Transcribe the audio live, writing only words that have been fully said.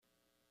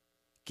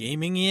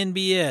Gaming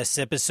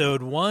NBS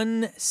episode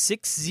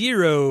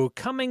 160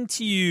 coming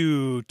to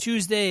you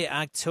Tuesday,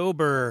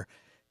 October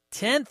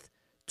 10th,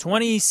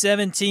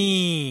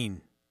 2017.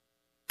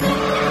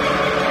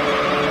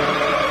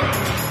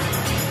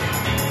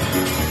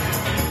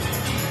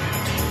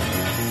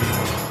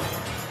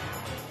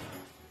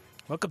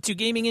 Welcome to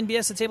Gaming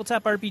NBS, a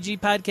tabletop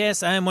RPG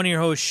podcast. I am one of your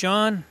hosts,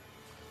 Sean. And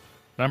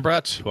I'm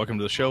Brett. Welcome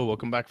to the show.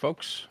 Welcome back,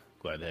 folks.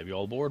 Glad to have you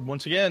all aboard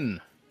once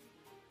again.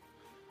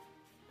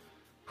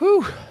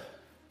 Whew.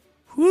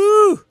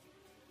 Woo!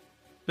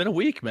 Been a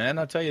week, man.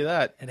 I'll tell you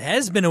that. It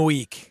has been a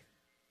week.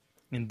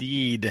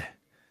 Indeed.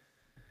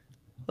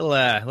 A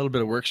little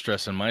bit of work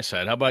stress on my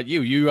side. How about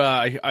you?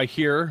 I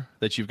hear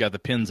that you've got the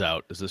pins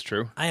out. Is this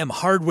true? I am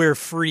hardware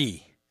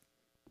free.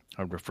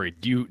 Hardware free.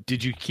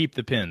 Did you keep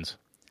the pins?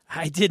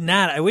 I did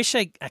not.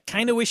 I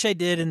kind of wish I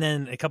did, and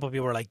then a couple of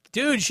people were like,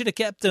 dude, you should have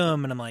kept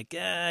them. And I'm like,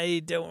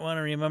 I don't want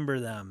to remember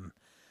them.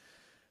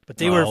 But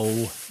they were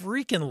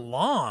freaking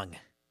long.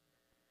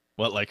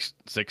 What, like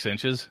 6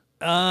 inches?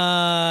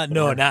 No,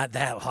 not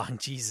that long.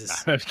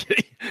 Jesus. I'm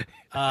kidding.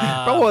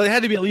 Well, it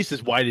had to be at least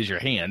as wide as your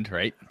hand,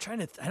 right?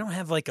 I don't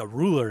have like a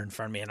ruler in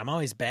front of me, and I'm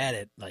always bad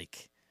at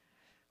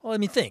let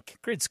me think.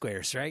 Grid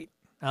squares, right?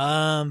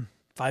 5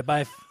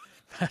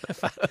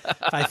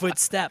 foot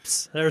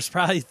steps. There's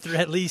probably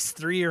at least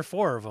 3 or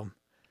 4 of them.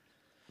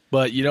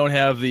 But you don't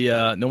have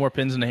the no more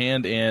pins in the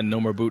hand and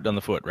no more boot on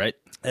the foot, right?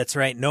 That's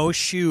right. No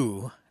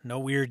shoe. No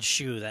weird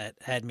shoe that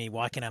had me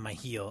walking on my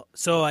heel.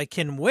 So I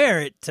can wear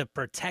it to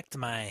protect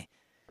my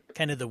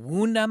kind of the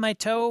wound on my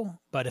toe.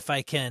 But if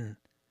I can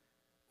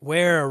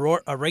wear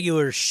a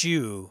regular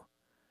shoe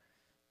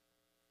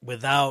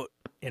without,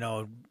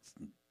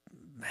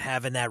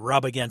 having that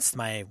rub against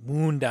my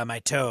wound on my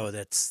toe,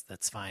 that's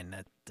fine.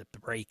 That the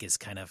break is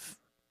going to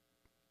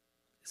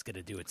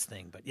do its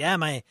thing. But yeah,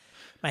 my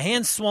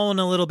hand's swollen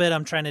a little bit.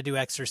 I'm trying to do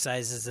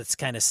exercises. It's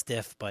kind of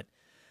stiff, but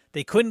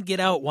they couldn't get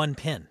out one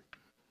pin.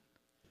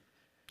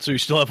 So you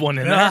still have one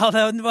in there?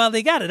 Well,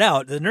 they got it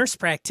out. The nurse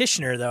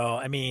practitioner,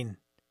 though,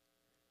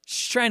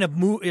 she's trying to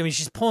move.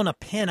 She's pulling a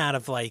pin out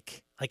of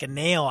like a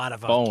nail out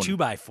of a Bone.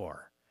 2x4.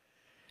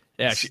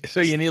 Yeah,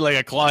 so you need like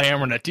a claw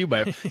hammer and a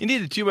 2x4. You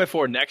need a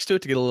 2x4 next to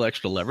it to get a little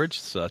extra leverage,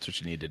 so that's what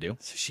you need to do.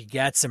 So she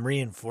got some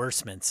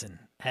reinforcements and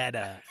had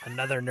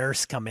another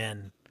nurse come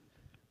in,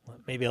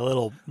 maybe a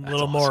little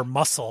more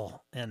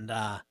muscle, and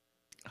a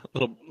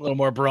little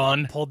more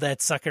brawn. Pulled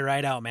that sucker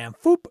right out, man.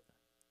 Foop.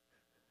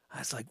 I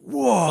was like,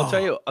 whoa.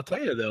 I'll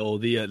tell you though,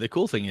 the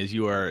cool thing is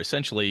you are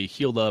essentially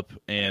healed up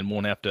and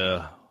won't have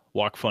to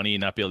walk funny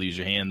and not be able to use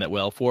your hand that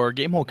well for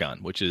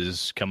GameholeCon, which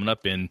is coming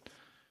up in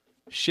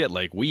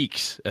like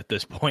weeks at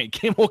this point.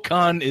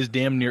 GameholeCon is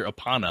damn near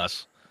upon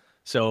us.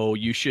 So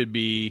you should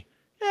be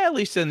at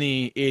least in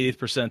the 80th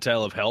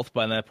percentile of health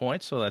by that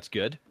point, so that's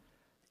good.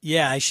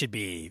 Yeah, I should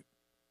be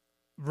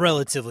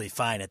relatively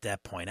fine at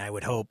that point, I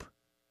would hope.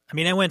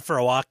 I went for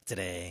a walk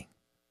today.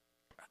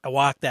 A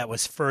walk that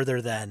was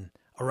further than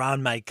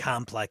around my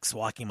complex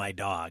walking my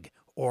dog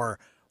or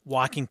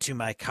walking to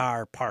my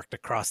car parked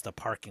across the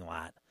parking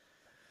lot.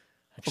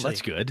 Actually, well,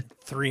 that's good.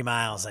 3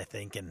 miles, I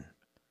think, and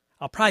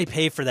I'll probably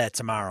pay for that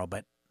tomorrow,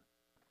 but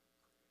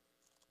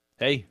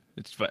hey,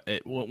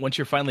 once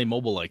you're finally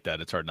mobile like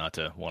that, it's hard not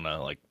to want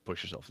to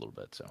push yourself a little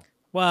bit. So,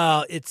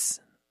 well,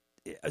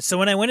 so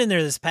when I went in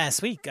there this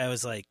past week, I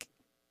was like,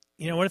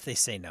 what if they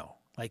say no?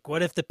 Like,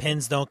 what if the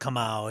pins don't come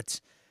out?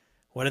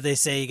 What if they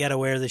say you got to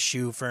wear the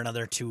shoe for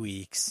another 2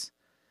 weeks?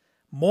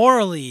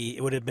 Morally,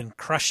 it would have been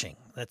crushing.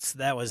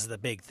 That was the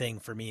big thing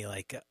for me.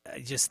 Like,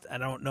 I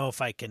don't know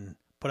if I can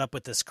put up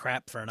with this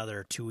crap for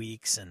another 2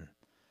 weeks, and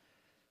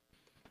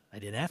I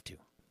didn't have to.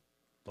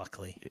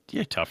 Luckily,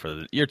 you're tougher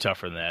than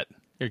that.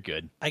 You're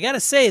good. I gotta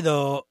say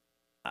though,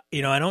 I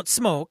don't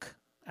smoke.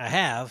 I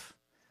have,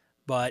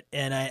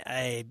 and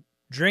I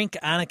drink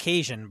on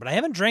occasion, but I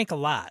haven't drank a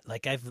lot.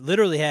 Like I've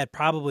literally had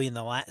probably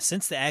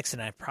since the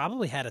accident, I've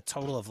probably had a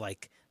total of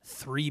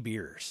 3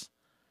 beers.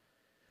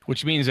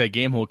 Which means at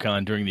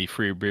GameholeCon during the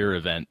free beer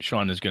event,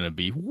 Sean is going to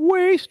be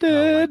wasted.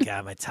 Oh my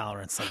God, my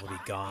tolerance level will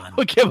be gone.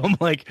 We'll give him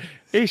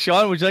hey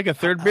Sean, would you like a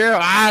third beer?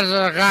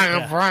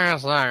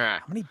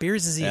 How many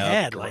beers has he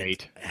had?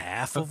 Great.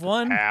 Half of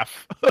one?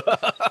 Half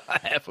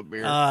a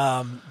beer.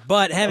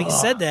 But having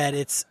said that,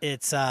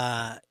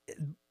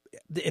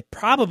 it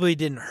probably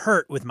didn't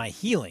hurt with my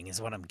healing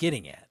is what I'm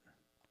getting at.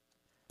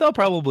 That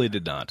probably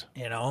did not.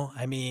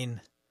 I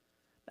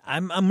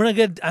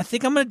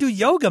think I'm gonna do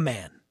yoga,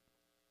 man.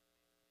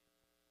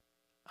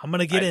 I'm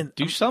gonna get in.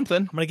 Do something.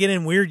 I'm gonna get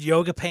in weird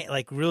yoga pants,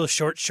 like real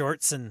short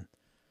shorts, and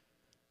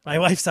my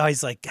wife's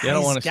always like,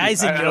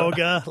 guys in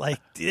yoga,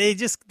 they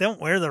just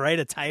don't wear the right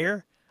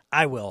attire.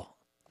 I will.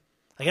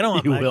 I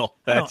don't want.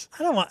 I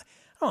don't want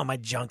my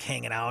junk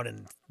hanging out,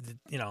 and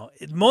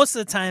most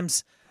of the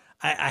times,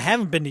 I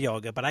haven't been to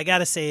yoga, but I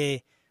gotta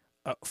say,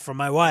 for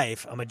my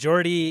wife, a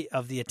majority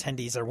of the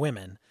attendees are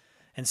women,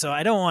 and so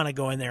I don't want to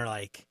go in there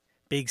like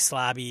big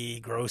slobby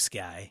gross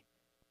guy.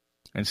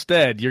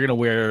 Instead, you're gonna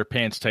wear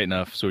pants tight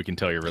enough so we can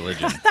tell your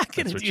religion.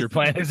 That's what your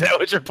plan is. Is that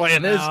what your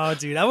plan is? No,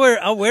 dude.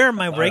 I'll wear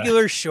my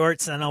regular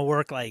shorts and I'll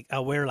wear like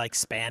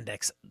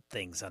spandex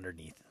things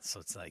underneath. So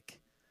it's like,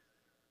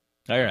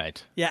 all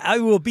right. yeah, I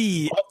will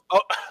be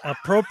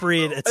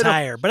appropriate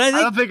attire. But I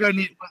don't think I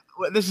need.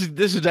 This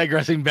is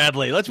digressing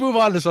badly. Let's move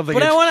on to something.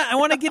 But I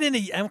want to get into.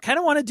 I kind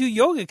of want to do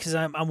yoga because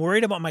I'm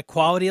worried about my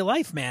quality of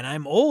life, man.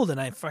 I'm old and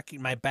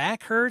my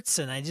back hurts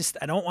and I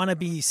don't want to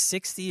be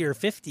 60 or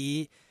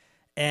 50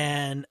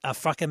 and a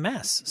fucking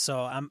mess.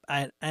 So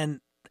and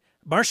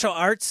martial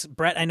arts,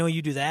 Brett, I know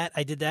you do that.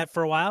 I did that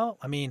for a while.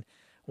 I mean,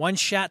 one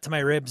shot to my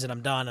ribs and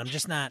I'm done. I'm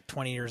just not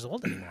 20 years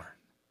old anymore.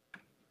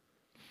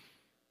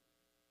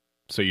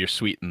 So you're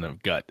sweet in the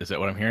gut. Is that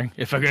what I'm hearing?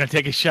 If I'm going to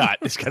take a shot,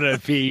 it's going to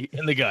be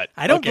in the gut.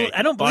 I don't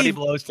Body believe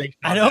blows,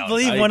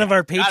 one of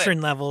our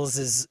patron levels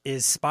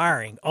is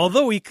sparring.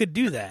 Although we could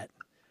do that.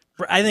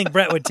 I think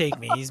Brett would take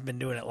me. He's been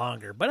doing it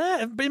longer.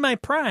 But in my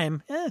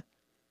prime,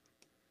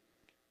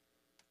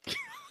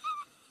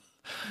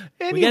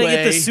 Anyway, we got to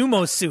get the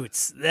sumo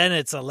suits. Then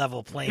it's a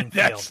level playing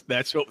field.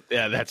 That's what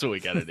we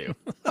got to do.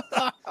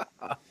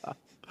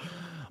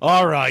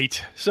 All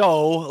right.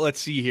 So let's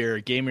see here.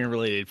 Gaming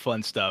related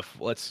fun stuff.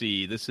 Let's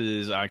see. This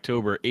is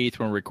October 8th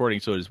when we're recording.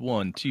 So it is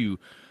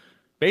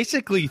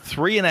basically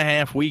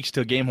 3.5 weeks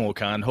till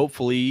GameholeCon.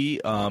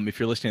 Hopefully, if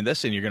you're listening to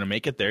this and you're going to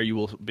make it there, you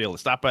will be able to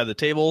stop by the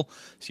table,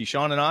 see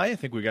Sean and I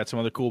think we got some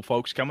other cool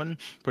folks coming.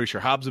 Pretty sure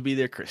Hobbs will be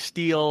there. Chris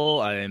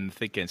Steele. I'm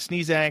thinking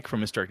Sneezak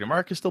from Misdirected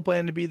Mark is still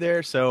planning to be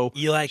there. So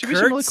Eli should Kurtz.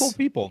 be some really cool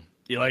people.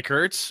 Eli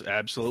Kurtz,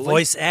 absolutely.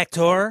 Voice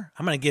actor.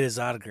 I'm going to get his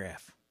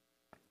autograph.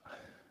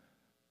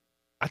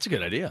 That's a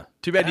good idea.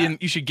 Too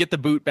bad you should get the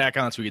boot back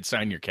on so we could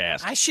sign your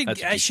cast. I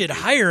should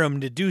hire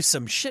him to do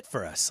some shit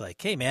for us.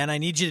 Like, hey man, I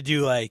need you to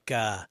do like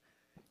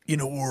In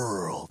a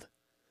World.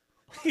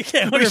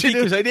 I wonder if he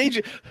can do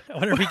that.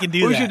 What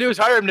we should do is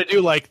hire him to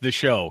do like the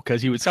show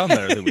because he would sound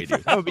better than we do.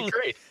 That would be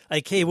great.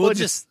 Like, hey,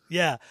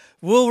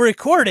 we'll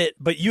record it,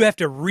 but you have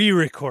to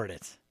re-record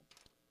it.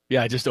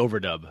 Yeah, just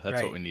overdub.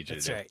 That's what we need you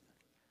to do. That's right.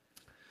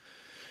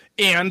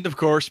 And of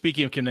course,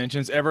 speaking of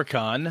conventions,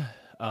 EverCon.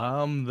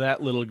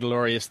 That little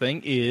glorious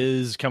thing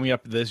is coming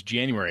up this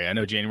January. I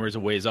know January is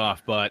a ways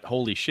off, but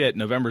holy shit,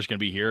 November's going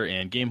to be here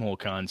and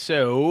GameholeCon.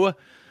 So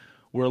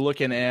we're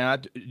looking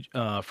at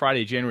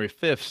Friday, January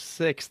 5th,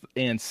 6th,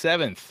 and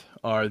 7th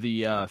are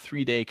the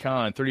 3-day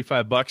con.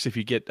 $35 if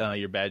you get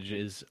your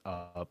badges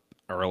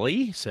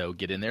early. So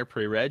get in there,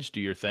 pre-reg, do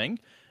your thing,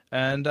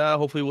 and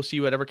hopefully we'll see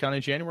you at EverCon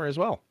in January as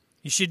well.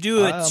 You should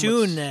do a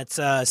tune that's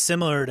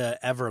similar to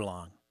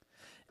Everlong.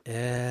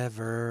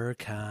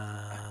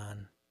 EverCon.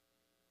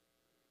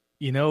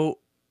 No.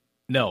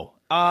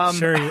 I'm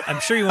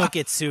sure you won't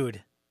get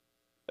sued.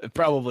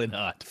 Probably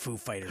not. Foo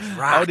Fighters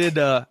rock.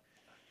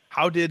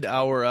 How did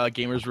our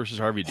Gamers versus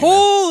Harvey do?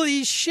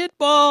 Holy shit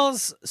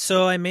balls!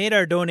 So I made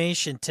our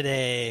donation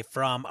today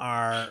from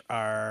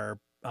our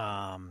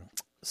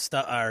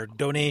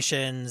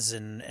donations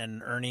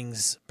and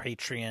earnings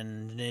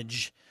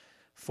patronage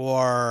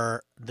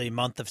for the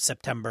month of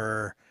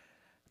September.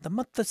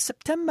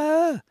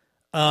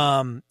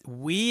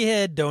 We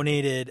had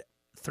donated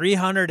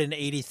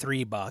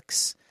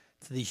 $383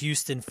 to the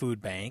Houston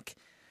Food Bank,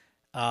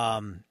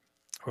 Houston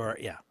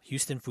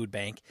Food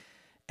Bank,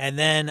 and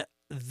then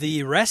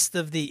the rest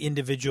of the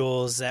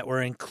individuals that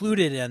were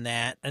included in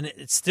that, and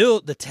it's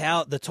still the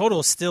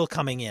total is still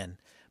coming in,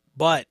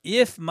 but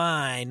if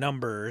my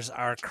numbers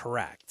are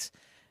correct,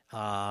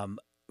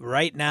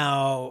 right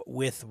now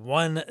with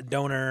one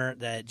donor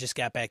that just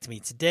got back to me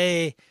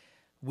today,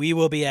 we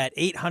will be at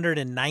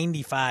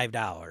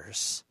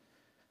 $895.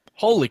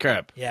 Holy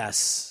crap.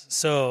 Yes.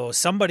 So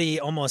somebody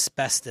almost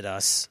bested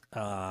us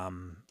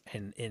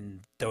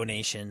in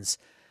donations.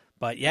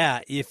 But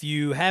yeah, if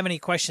you have any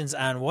questions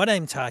on what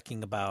I'm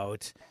talking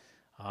about,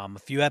 a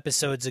few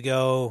episodes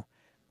ago,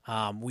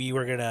 we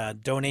were going to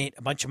donate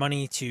a bunch of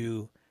money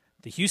to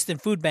the Houston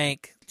Food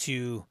Bank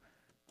to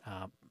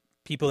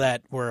people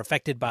that were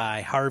affected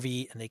by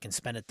Harvey, and they can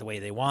spend it the way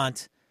they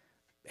want.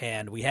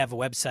 And we have a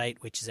website,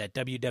 which is at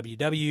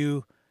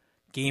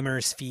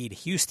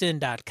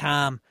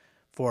www.gamersfeedhouston.com.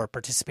 for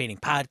participating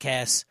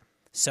podcasts.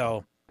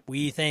 So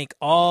we thank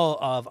all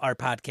of our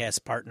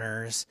podcast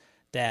partners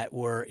that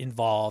were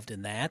involved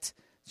in that.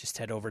 Just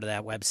head over to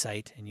that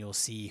website and you'll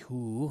see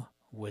who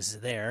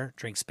was there.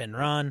 Drink, Spin,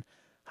 Run,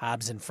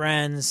 Hobbs and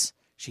Friends,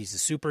 She's a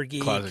Super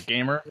Geek, Closet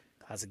Gamer.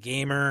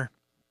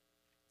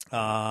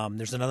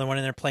 There's another one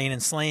in there, Playing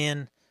and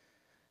Slaying.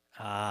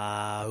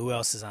 Who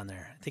else is on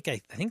there? I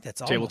think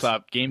that's all.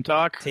 Tabletop Game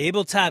Talk.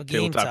 Tabletop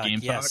Game Talk.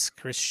 Yes,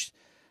 Chris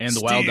and the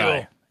Wild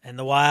Eye. And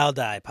the Wild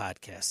Eye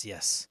podcast,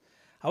 yes.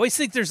 I always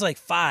think there's like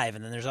 5,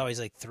 and then there's always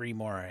like 3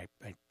 more. I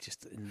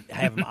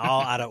have them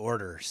all out of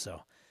order.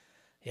 So,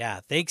 yeah,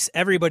 thanks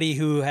everybody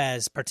who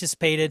has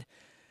participated.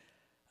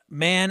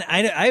 Man,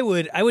 I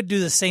would do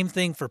the same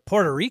thing for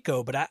Puerto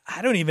Rico, but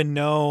I don't even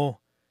know.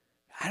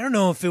 I don't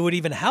know if it would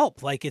even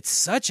help. Like, it's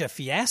such a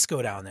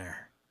fiasco down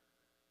there.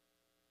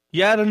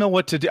 Yeah, I don't know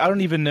what to do. I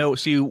don't even know.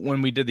 See,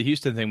 when we did the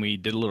Houston thing, we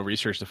did a little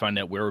research to find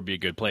out where would be a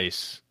good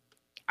place.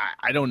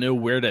 I don't know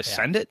where to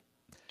send it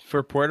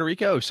for Puerto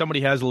Rico. If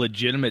somebody has a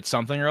legitimate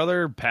something or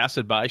other, pass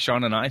it by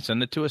Sean and I,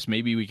 send it to us.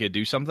 Maybe we could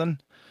do something.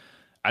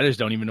 I just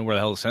don't even know where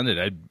the hell to send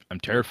it. I'm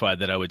terrified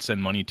that I would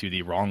send money to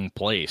the wrong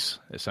place,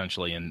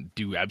 essentially, and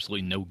do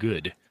absolutely no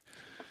good.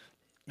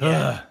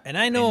 Yeah, and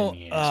I know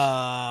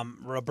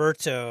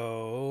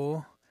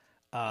Roberto,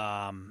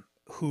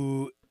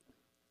 who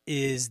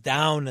is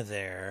down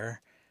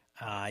there.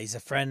 He's a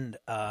friend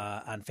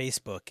on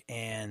Facebook,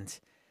 and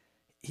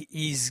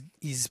he's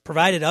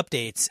provided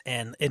updates,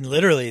 and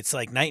literally it's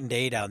like night and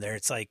day down there.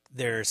 It's like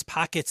there's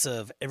pockets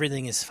of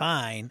everything is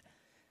fine,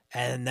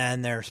 and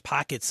then there's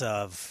pockets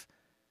of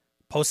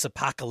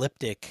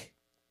post-apocalyptic.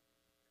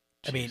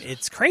 I mean,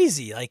 it's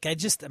crazy. Like,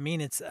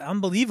 it's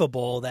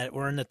unbelievable that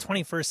we're in the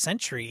 21st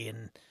century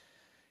and,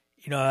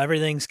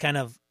 everything's kind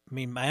of,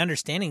 my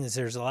understanding is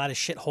there's a lot of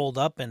shit holed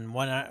up in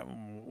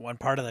one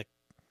part of the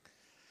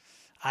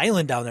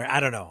island down there.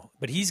 I don't know.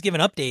 But he's given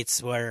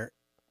updates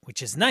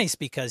which is nice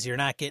because you're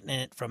not getting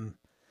it from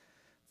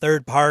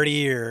third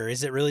party or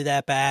is it really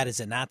that bad? Is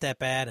it not that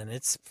bad? And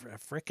it's a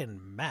freaking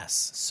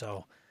mess.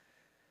 So,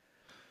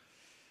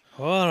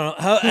 well,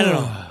 I don't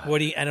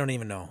know. I don't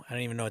even know. I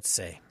don't even know what to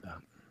say.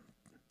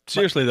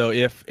 Seriously, though,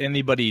 if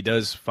anybody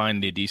does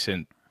find a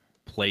decent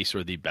place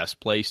or the best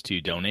place to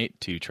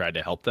donate to try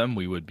to help them,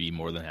 we would be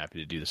more than happy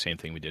to do the same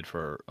thing we did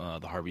for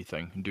the Harvey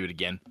thing and do it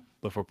again.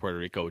 But for Puerto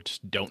Rico,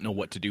 just don't know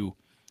what to do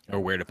or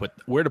where to put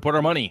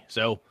our money.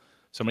 So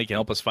somebody can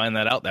help us find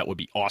that out. That would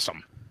be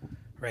awesome.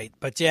 Right.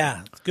 But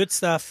yeah, good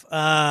stuff.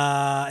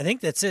 I think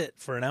that's it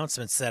for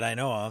announcements that I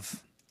know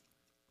of.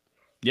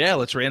 Yeah,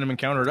 let's random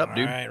encounter it up,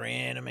 dude. All right,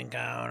 random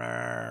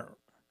encounter.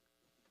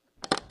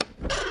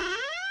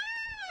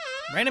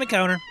 Random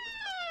encounter.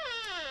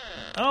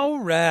 All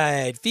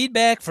right.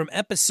 Feedback from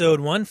episode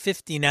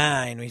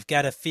 159. We've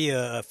got a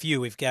few.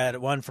 We've got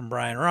one from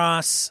Brian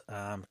Ross,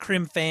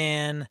 Crim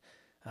Fan.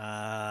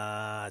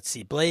 Let's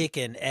see, Blake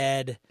and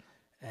Ed.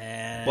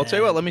 And Well, I'll tell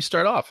you what. Let me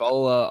start off.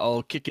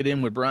 I'll kick it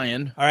in with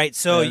Brian. All right.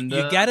 So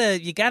you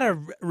gotta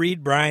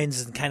read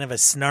Brian's in kind of a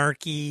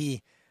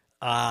snarky,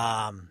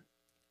 kind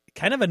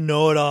of a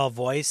know-it-all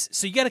voice.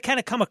 So you got to kind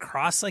of come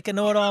across like a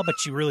know-it-all,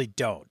 but you really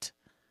don't.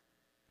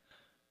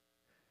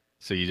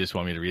 So you just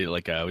want me to read it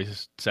like I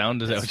always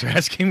sound? Is that what you're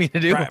asking me to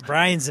do?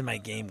 Brian's in my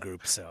game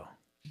group, so.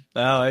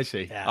 Oh, I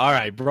see. Yeah. All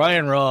right,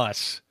 Brian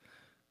Ross,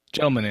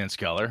 gentleman and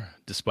scholar,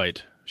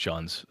 despite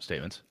Sean's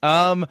statements.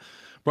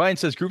 Brian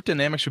says group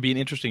dynamics would be an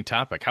interesting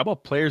topic. How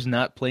about players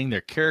not playing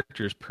their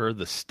characters per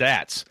the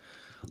stats?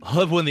 I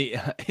love when the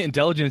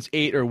Intelligence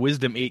 8 or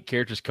Wisdom 8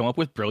 characters come up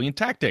with brilliant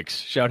tactics.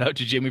 Shout out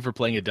to Jimmy for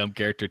playing a dumb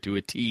character to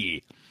a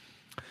T.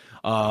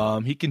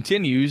 He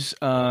continues,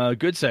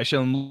 good session.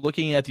 I'm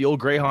looking at the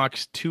old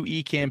Greyhawks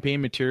 2E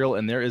campaign material,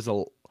 and there is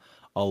a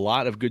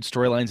lot of good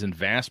storylines and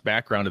vast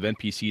background of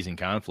NPCs and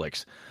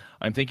conflicts.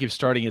 I'm thinking of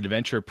starting an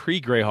adventure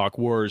pre-Greyhawk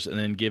Wars and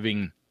then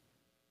giving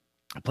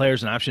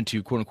players an option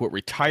to, quote-unquote,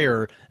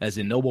 retire as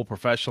a noble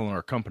professional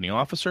or company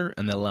officer,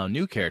 and then allow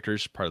new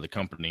characters, part of the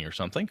company or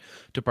something,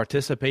 to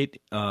participate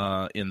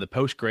in the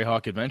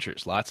post-Greyhawk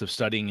adventures. Lots of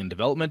studying and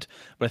development,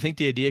 but I think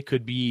the idea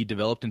could be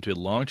developed into a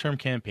long-term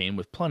campaign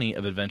with plenty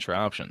of adventure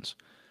options.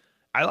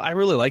 I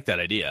really like that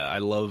idea. I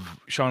love,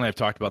 Sean and I have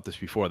talked about this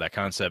before, that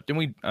concept, and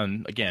we,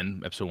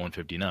 again, episode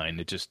 159,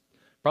 it just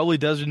probably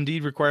does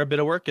indeed require a bit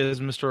of work, as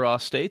Mr.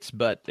 Ross states,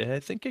 but I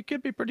think it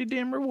could be pretty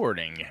damn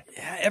rewarding.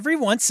 Yeah, every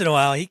once in a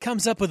while, he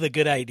comes up with a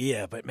good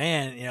idea, but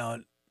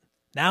man,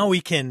 now we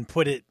can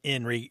put it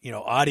in,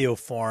 audio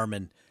form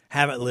and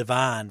have it live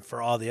on for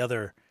all the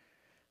other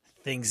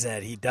things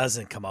that he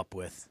doesn't come up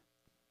with.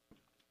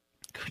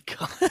 Good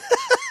God.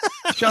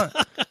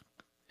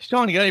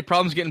 Sean, you got any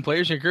problems getting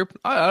players in your group?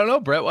 I don't know,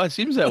 Brett. Well, it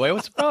seems that way.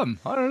 What's the problem?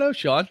 I don't know,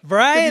 Sean.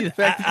 Brian,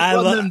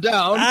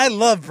 I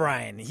love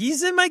Brian.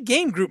 He's in my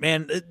game group,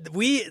 man.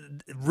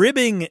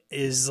 Ribbing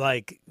is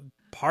like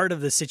part of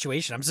the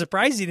situation. I'm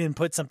surprised he didn't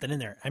put something in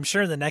there. I'm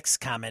sure the next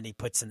comment he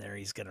puts in there,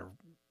 he's gonna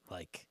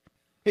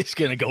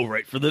go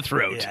right for the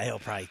throat. Yeah, he'll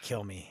probably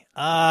kill me.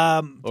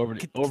 Over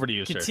to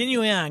you, sir.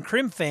 Continuing on,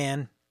 Crim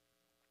Fan.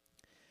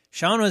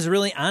 Sean was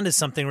really onto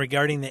something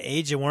regarding the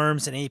Age of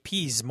Worms and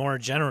APs more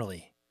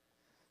generally.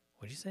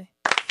 What'd you say?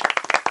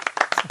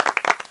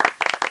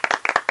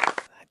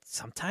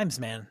 Sometimes,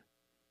 man,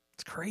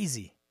 it's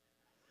crazy.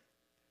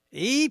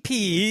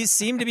 APs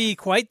seem to be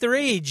quite the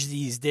rage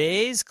these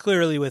days,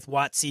 clearly with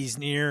WotC's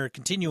near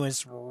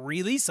continuous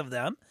release of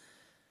them.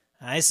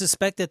 I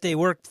suspect that they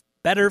work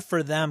better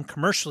for them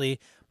commercially,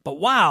 but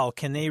wow,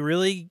 can they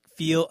really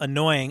feel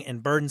annoying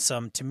and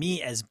burdensome to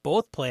me as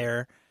both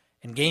player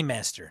and game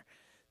master.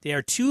 They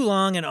are too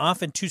long and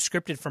often too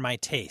scripted for my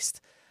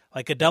taste.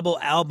 Like a double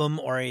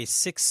album or a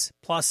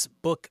 6+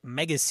 book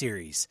mega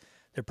series.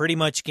 They're pretty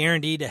much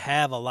guaranteed to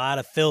have a lot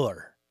of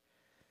filler.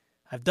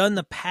 I've done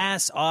the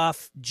pass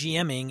off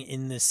GMing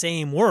in the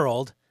same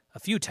world a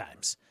few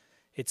times.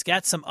 It's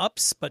got some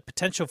ups, but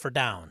potential for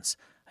downs.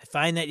 I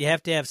find that you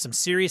have to have some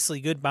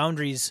seriously good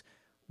boundaries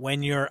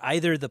when you're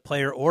either the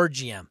player or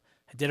GM.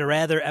 I did a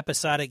rather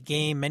episodic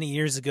game many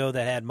years ago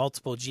that had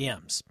multiple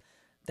GMs.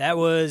 That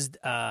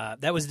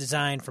was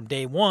designed from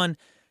day one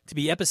to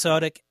be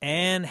episodic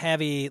and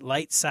have a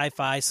light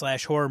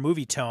sci-fi/horror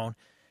movie tone.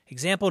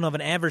 Example of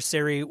an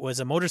adversary was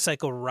a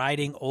motorcycle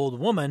riding old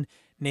woman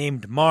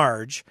named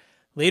Marge,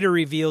 later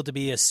revealed to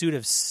be a suit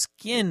of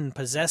skin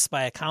possessed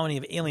by a colony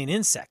of alien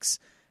insects.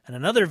 And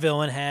another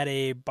villain had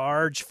a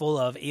barge full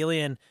of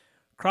alien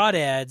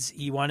crawdads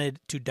he wanted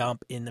to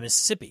dump in the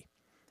Mississippi.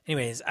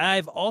 Anyways,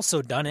 I've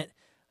also done it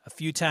a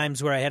few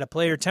times where I had a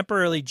player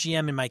temporarily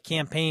GM in my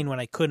campaign when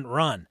I couldn't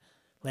run.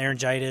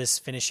 Laryngitis,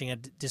 finishing a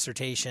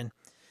dissertation.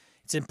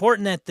 It's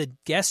important that the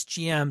guest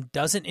GM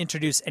doesn't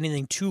introduce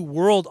anything too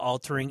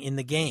world-altering in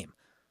the game.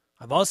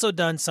 I've also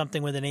done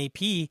something with an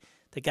AP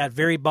that got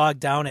very bogged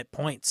down at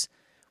points.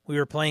 We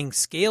were playing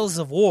Scales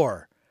of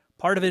War.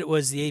 Part of it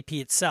was the AP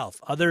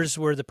itself. Others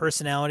were the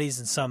personalities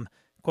and some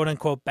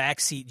quote-unquote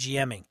backseat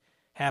GMing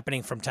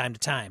happening from time to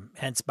time,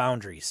 hence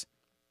boundaries.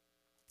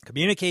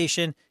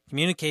 Communication.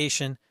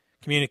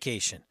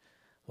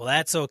 Well,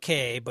 that's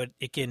okay, but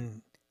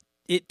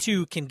it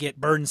too can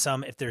get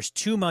burdensome if there's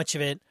too much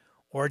of it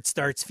or it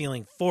starts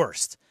feeling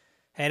forced.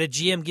 Had a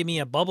GM give me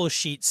a bubble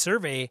sheet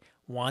survey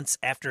once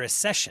after a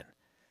session.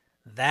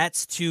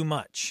 That's too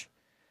much.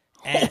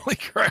 And holy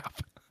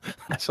crap!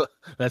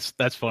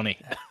 That's funny.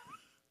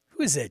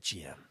 Who is that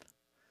GM?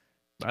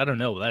 I don't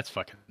know. But that's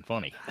fucking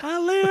funny.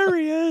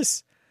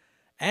 Hilarious.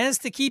 As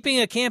to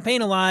keeping a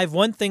campaign alive,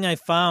 one thing I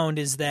found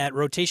is that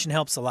rotation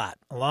helps a lot,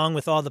 along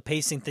with all the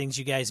pacing things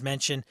you guys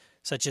mentioned,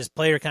 such as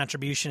player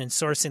contribution and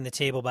sourcing the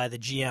table by the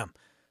GM.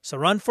 So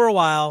run for a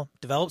while,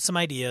 develop some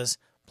ideas,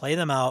 play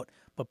them out,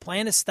 but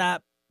plan to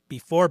stop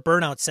before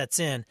burnout sets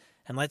in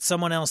and let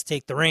someone else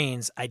take the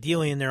reins,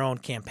 ideally in their own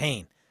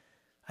campaign.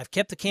 I've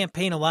kept the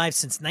campaign alive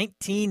since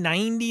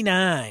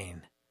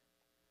 1999.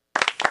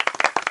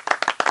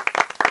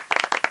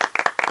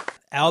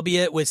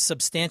 Albeit with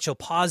substantial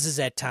pauses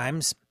at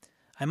times.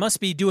 I must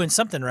be doing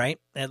something right,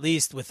 at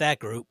least with that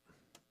group.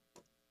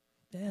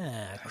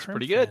 Yeah, that's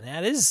pretty good.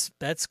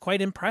 That's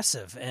quite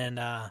impressive. And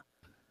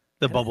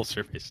the bubble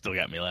survey still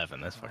got me laughing.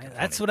 That's fucking funny.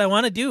 That's what I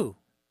want to do.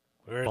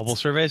 Bubble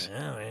surveys?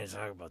 Yeah, we need to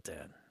talk about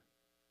that.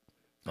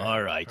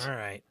 All right. All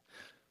right.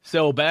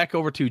 So back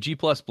over to G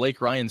Plus.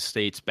 Blake Ryan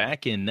states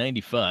back in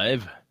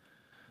 95,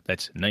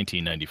 that's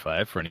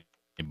 1995 for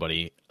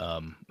anybody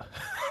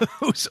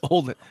who's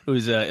old,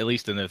 who's at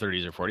least in their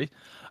 30s or 40s.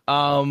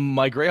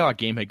 My Greyhawk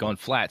game had gone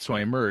flat, so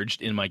I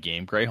merged in my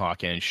game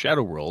Greyhawk and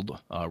Shadow World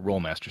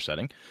Rollmaster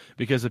setting.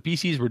 Because the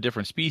PCs were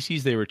different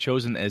species, they were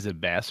chosen as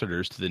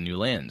ambassadors to the new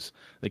lands.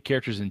 The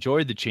characters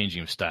enjoyed the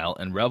changing of style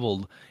and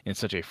reveled in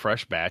such a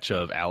fresh batch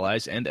of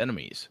allies and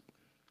enemies.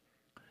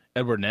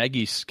 Edward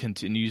Nagy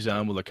continues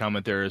on with a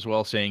comment there as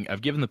well, saying,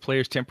 I've given the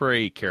players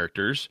temporary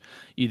characters,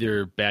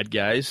 either bad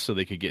guys so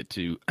they could get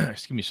to,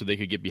 so they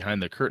could get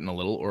behind the curtain a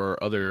little,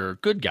 or other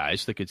good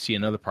guys that could see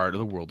another part of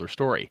the world or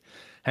story.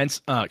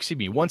 Hence,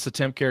 once the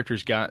temp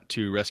characters even got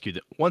to rescue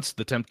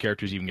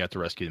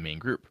the main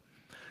group.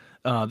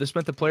 This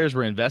meant the players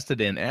were invested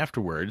in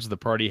afterwards. The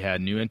party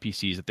had new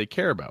NPCs that they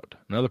care about.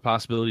 Another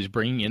possibility is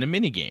bringing in a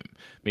minigame.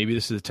 Maybe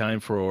this is the time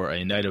for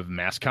a night of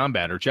mass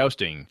combat or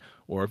jousting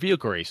or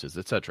vehicle races,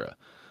 etc.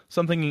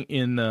 Something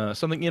in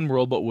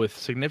world, but with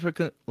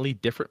significantly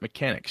different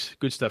mechanics.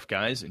 Good stuff,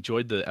 guys.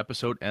 Enjoyed the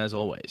episode as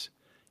always.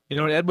 You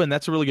know what, Edwin?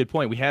 That's a really good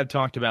point. We had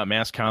talked about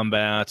mass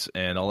combats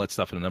and all that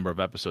stuff in a number of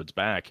episodes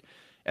back.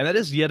 And that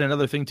is yet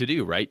another thing to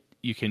do, right?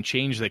 You can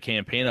change the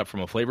campaign up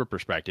from a flavor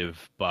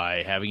perspective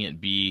by having it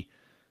be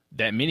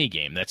that mini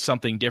game. That's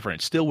something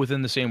different. Still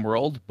within the same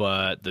world,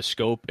 but the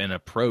scope and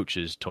approach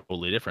is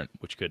totally different,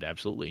 which could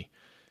absolutely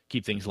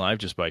keep things live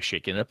just by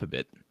shaking it up a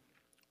bit.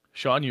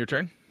 Sean, your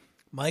turn.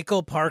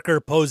 Michael Parker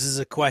poses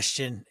a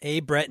question. Hey,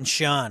 Brett and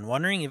Sean,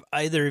 wondering if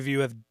either of you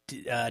have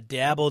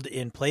dabbled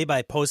in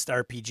play-by-post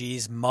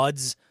RPGs,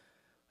 MUDs,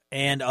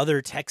 and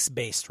other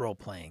text-based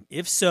role-playing.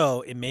 If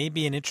so, it may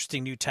be an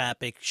interesting new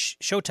topic,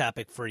 show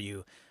topic for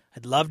you.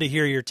 I'd love to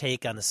hear your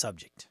take on the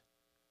subject.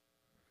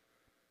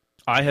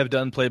 I have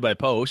done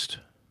play-by-post.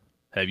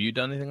 Have you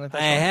done anything like that?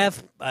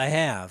 I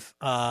have.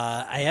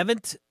 I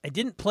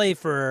didn't play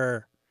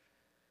for...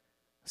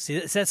 See,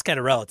 that's kind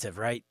of relative,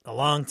 right? A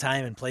long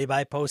time in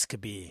play-by-post could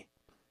be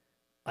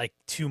like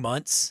 2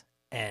 months,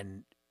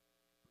 and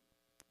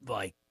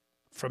like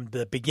from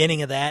the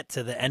beginning of that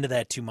to the end of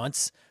that 2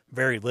 months,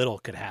 very little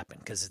could happen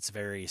because it's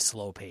very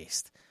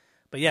slow-paced.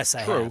 But yes,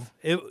 I have.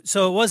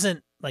 So it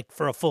wasn't like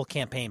for a full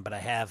campaign, but I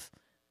have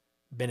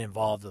been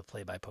involved with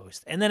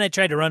play-by-post. And then I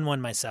tried to run one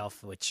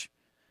myself, which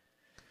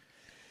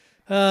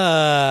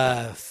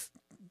was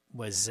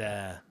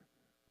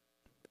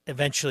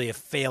eventually a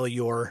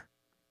failure.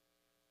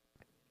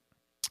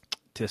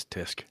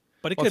 Tisk.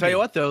 But I'll tell you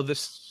what, though,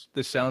 this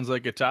sounds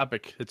like a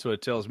topic. That's what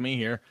it tells me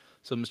here.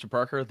 So, Mr.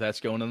 Parker, that's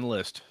going on the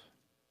list.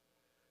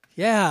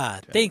 Yeah,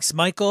 okay. Thanks,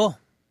 Michael.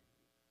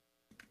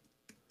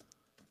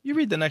 You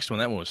read the next one.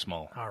 That one was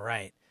small. All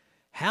right.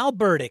 Hal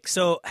Burdick.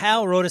 So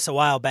Hal wrote us a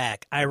while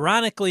back.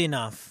 Ironically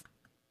enough,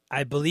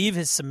 I believe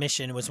his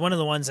submission was one of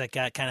the ones that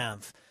got kind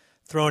of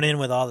thrown in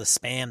with all the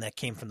spam that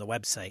came from the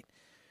website.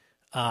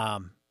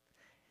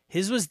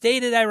 His was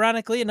dated,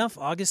 ironically enough,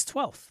 August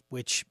 12th,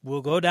 which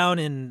will go down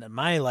in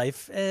my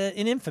life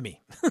in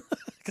infamy.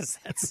 Because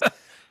that's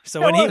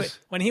so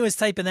when he was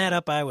typing that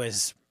up, I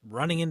was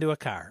running into a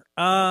car.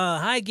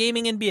 Hi,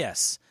 Gaming and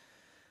BS.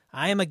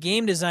 I am a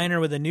game designer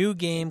with a new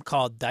game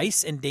called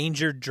Dice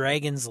Endangered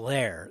Dragon's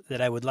Lair that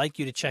I would like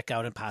you to check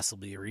out and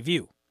possibly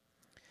review.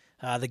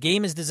 The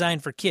game is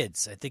designed for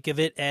kids. I think of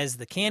it as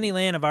the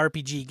Candyland of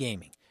RPG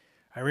gaming.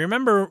 I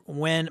remember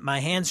when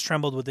my hands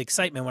trembled with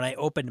excitement when I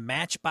opened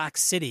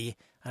Matchbox City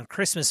on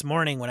Christmas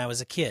morning when I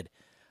was a kid.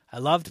 I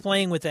loved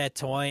playing with that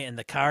toy and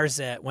the cars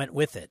that went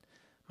with it.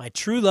 My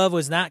true love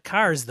was not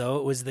cars, though.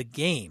 It was the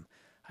game.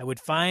 I would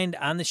find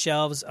on the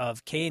shelves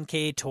of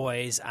K&K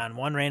Toys on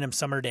one random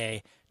summer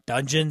day,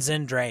 Dungeons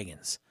and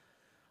Dragons.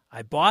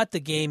 I bought the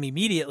game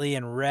immediately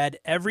and read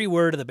every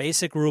word of the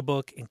basic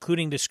rulebook,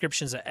 including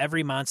descriptions of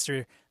every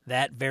monster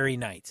that very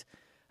night.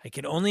 I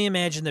can only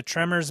imagine the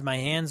tremors my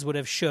hands would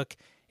have shook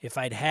if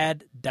I'd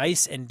had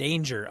Dice and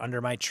Danger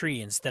under my tree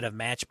instead of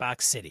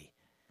Matchbox City.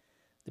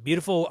 The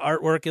beautiful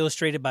artwork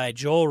illustrated by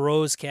Joel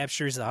Rose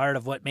captures the heart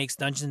of what makes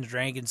Dungeons and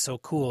Dragons so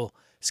cool: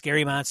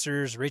 scary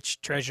monsters,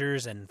 rich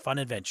treasures, and fun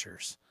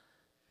adventures.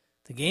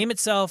 The game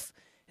itself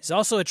is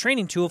also a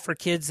training tool for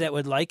kids that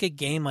would like a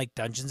game like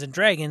Dungeons and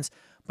Dragons,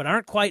 but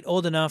aren't quite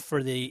old enough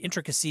for the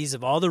intricacies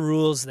of all the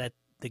rules that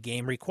the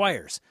game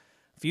requires.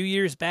 A few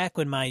years back,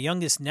 when my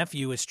youngest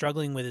nephew was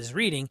struggling with his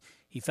reading,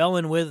 he fell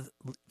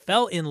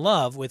in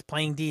love with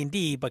playing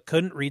D&D but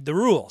couldn't read the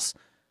rules.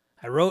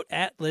 I wrote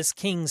Atlas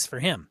Kings for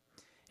him,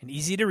 an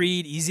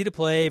easy-to-read,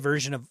 easy-to-play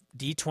version of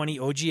D20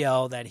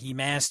 OGL that he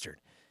mastered.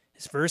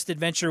 His first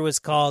adventure was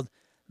called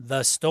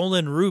The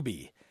Stolen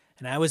Ruby,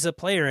 and I was a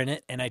player in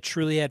it, and I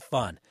truly had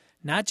fun.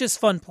 Not just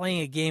fun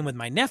playing a game with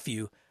my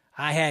nephew,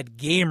 I had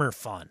gamer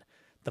fun.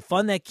 The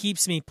fun that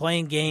keeps me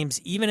playing games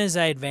even as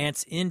I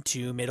advance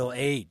into middle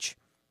age.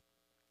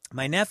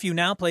 My nephew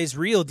now plays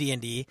real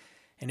D&D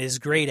and is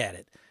great at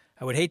it.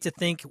 I would hate to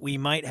think we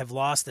might have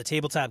lost the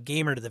tabletop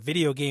gamer to the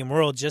video game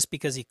world just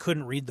because he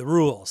couldn't read the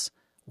rules.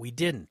 We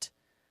didn't.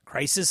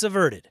 Crisis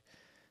averted.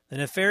 The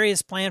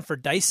nefarious plan for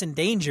Dice and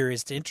Danger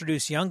is to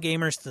introduce young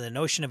gamers to the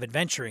notion of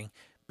adventuring,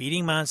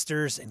 beating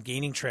monsters, and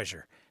gaining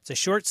treasure. It's a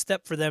short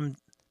step for them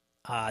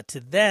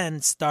to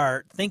then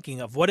start thinking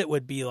of what it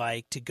would be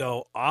like to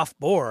go off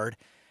board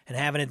and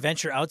have an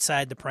adventure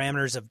outside the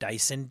parameters of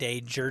Dice and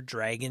Danger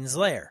Dragon's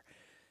Lair.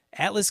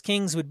 Atlas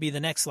Kings would be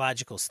the next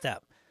logical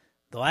step.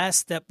 The last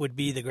step would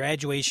be the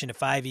graduation to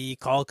 5e,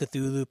 Call of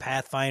Cthulhu,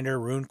 Pathfinder,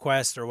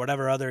 RuneQuest, or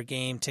whatever other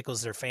game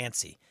tickles their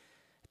fancy.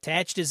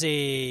 Attached is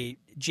a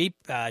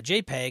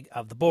JPEG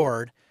of the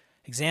board,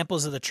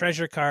 examples of the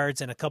treasure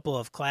cards, and a couple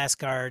of class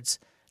cards.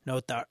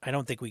 Note that I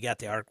don't think we got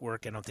the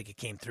artwork. I don't think it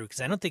came through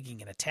because I don't think you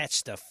can attach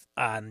stuff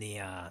on the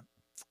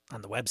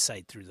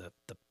website through the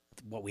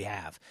what we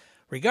have.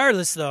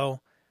 Regardless, though,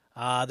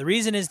 the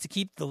reason is to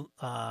keep the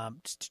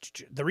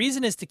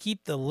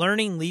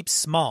learning leaps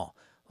small,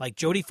 like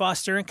Jodie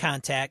Foster in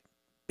Contact.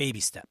 Baby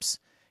steps.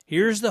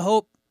 Here's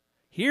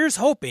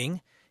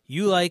hoping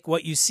you like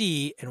what you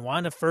see and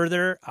want to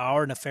further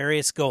our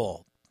nefarious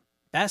goal.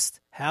 Best,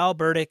 Hal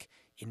Burdick,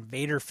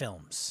 Invader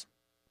Films.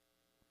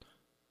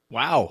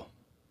 Wow.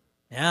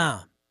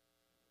 Yeah.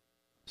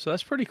 So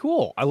that's pretty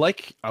cool. I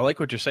like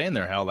what you're saying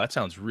there, Hal. That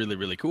sounds really,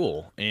 really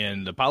cool.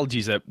 And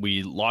apologies that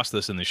we lost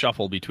this in the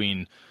shuffle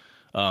between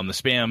the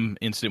spam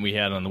incident we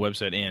had on the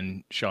website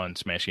and Sean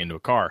smashing into a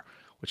car,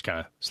 which kind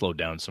of slowed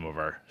down some of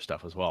our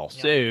stuff as well.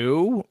 Yeah.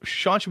 So,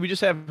 Sean, should we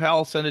just have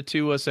Hal send it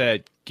to us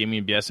at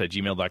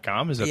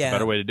gamingbs@gmail.com? Is that the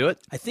better way to do it?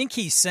 I think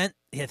he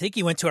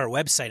went to our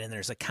website and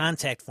there's a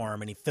contact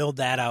form and he filled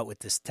that out with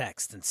this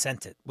text and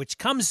sent it, which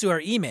comes to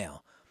our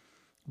email.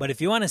 But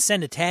if you want to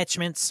send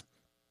attachments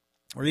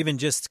or even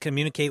just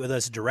communicate with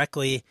us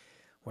directly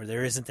where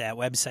there isn't that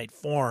website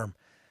form,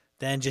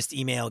 then just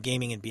email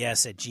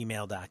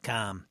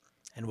gamingbs@gmail.com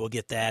and we'll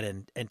get that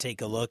and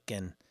take a look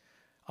and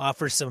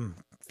offer some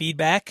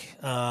feedback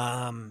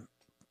and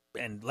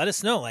let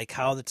us know like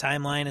how the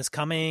timeline is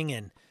coming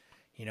and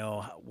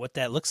what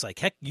that looks like.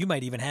 Heck, you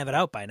might even have it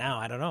out by now.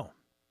 I don't know.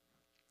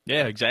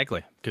 Yeah,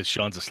 exactly. Because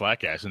Sean's a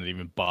slack ass and didn't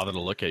even bother to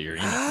look at your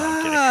email.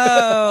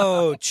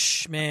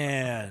 Ouch,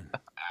 man.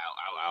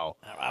 Ow.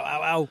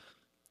 Ow.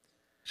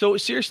 So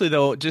seriously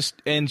though,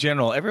 just in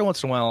general, every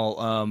once in a while,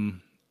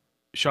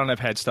 Sean and I've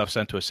had stuff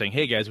sent to us saying,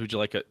 "Hey guys, would you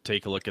like to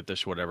take a look at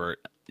this?" or whatever.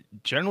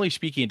 Generally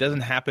speaking, it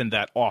doesn't happen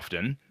that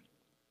often.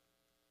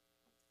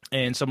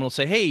 And someone will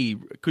say, "Hey,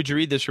 could you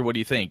read this, or what do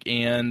you think?"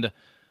 And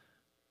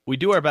we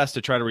do our best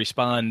to try to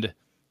respond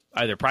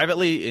either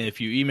privately.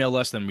 If you email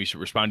us, then we should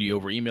respond to you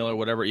over email or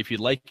whatever. If you'd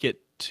like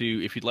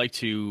to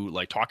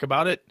like talk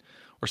about it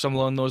or something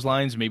along those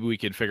lines, maybe we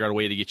could figure out a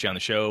way to get you on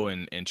the show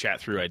and chat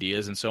through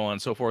ideas and so on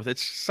and so forth.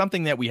 It's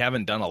something that we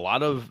haven't done a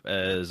lot of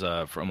as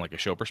from like a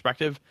show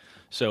perspective.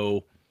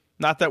 So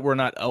not that we're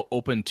not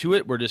open to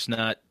it. We just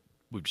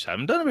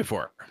haven't done it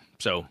before.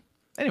 So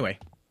anyway.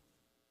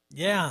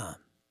 Yeah.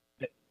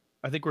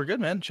 I think we're good,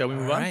 man. Shall we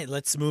move on? All right,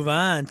 let's move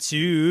on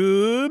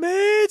to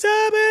main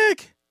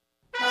topic.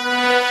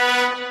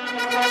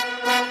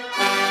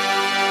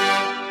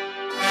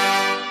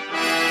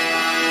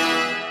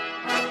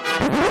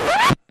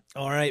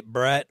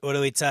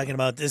 are we talking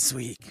about this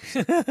week?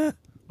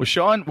 Well,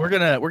 Sean, we're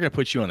gonna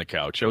put you on the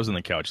couch. I was on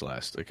the couch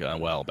a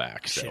while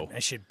back, so I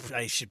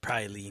should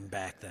probably lean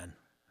back then.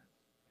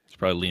 Just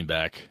probably lean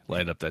back,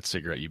 light up that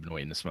cigarette you've been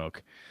waiting to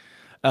smoke.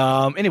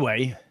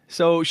 Anyway,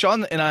 so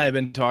Sean and I have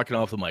been talking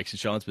off the mics, and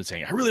Sean's been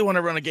saying, "I really want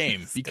to run a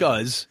game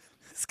because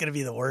it's gonna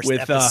be the worst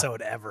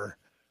episode ever."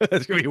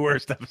 It's gonna be the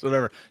worst episode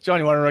ever. Sean,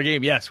 you want to run a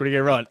game? Yes. What are you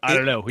gonna run? I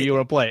don't know. Who you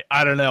want to play?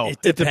 I don't know.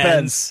 It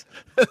depends.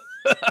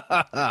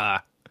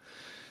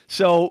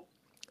 So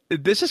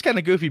this is kind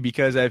of goofy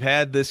because I've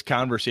had this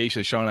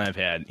conversation Sean and I have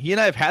had. He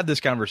and I have had this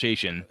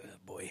conversation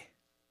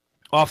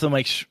off the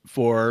mics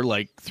for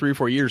like 3 or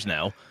 4 years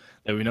now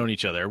that we've known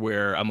each other,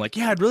 where I'm like,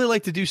 yeah, I'd really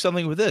like to do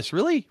something with this.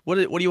 Really? What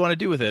do you want to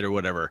do with it or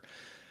whatever?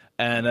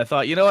 And I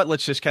thought, you know what?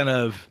 Let's just kind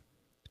of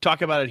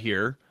talk about it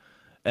here.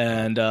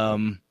 And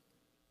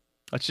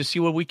let's just see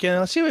what we can.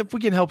 Let's see if we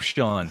can help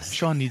Sean.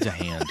 Sean needs a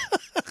hand.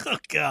 Oh,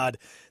 God.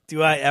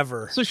 Do I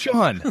ever? So,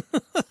 Sean.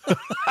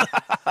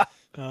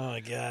 Oh, my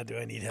God. Do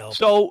I need help?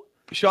 So,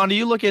 Sean, are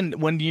you looking,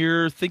 when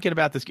you're thinking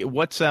about this,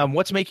 what's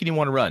making you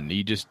want to run?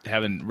 You just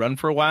haven't run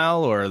for a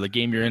while, or the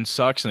game you're in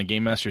sucks and the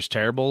game master's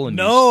terrible and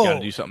you got to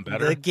do something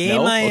better? The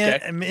game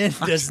I'm in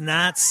does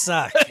not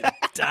suck.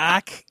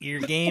 Doc, your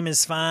game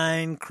is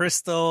fine.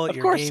 Crystal,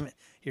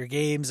 your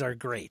games are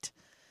great.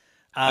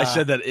 I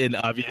said that in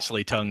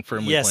obviously tongue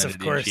firmly planted of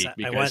course, in cheek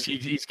because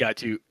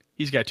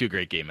he's got two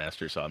great game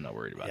masters, so I'm not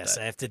worried about that. Yes,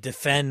 I have to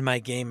defend my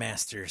game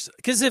masters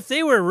because if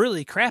they were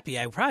really crappy,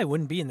 I probably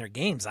wouldn't be in their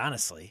games.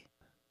 Honestly,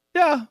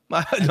 yeah,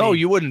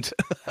 you wouldn't.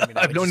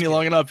 I've known you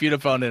long enough. You'd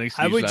have found an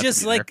excuse. I would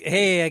just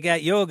hey, I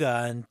got yoga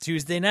on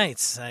Tuesday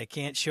nights. I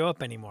can't show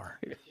up anymore.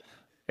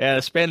 Yeah,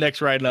 the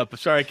spandex riding up.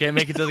 Sorry, I can't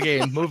make it to the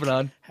game. Moving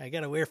on. I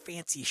gotta wear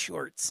fancy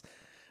shorts.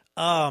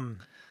 Gotta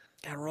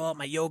roll out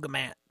my yoga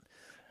mat.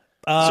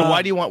 So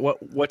why do you want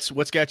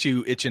what's got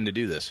you itching to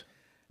do this?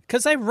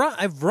 Because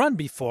I've run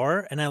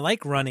before, and I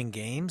like running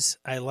games.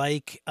 I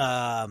like,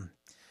 and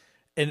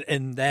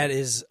that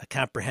is a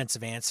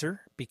comprehensive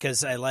answer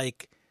because I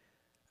like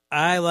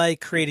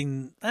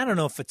creating. I don't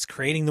know if it's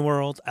creating the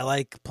world. I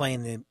like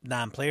playing the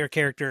non-player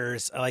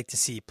characters. I like to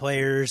see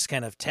players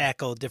kind of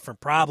tackle different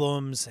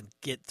problems and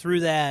get through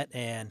that,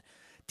 and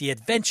the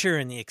adventure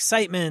and the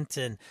excitement,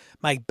 and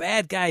my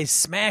bad guys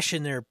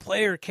smashing their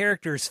player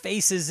characters'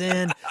 faces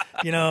in,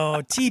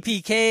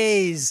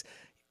 TPKs.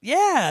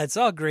 Yeah, it's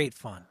all great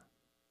fun.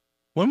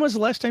 When was the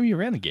last time you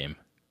ran a game?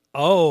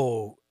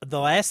 Oh, the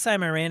last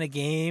time I ran a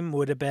game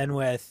would have been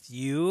with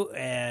you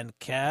and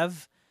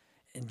Kev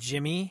and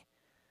Jimmy.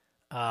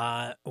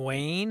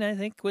 Wayne, I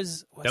think,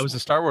 was that was a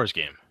Star Wars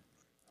game.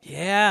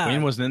 Yeah.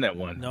 Wayne wasn't in that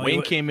one. No,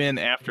 Wayne came in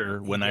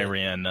after when I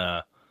ran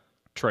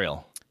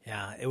Trail.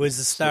 Yeah, it was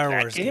a Star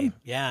Wars game.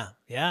 Yeah.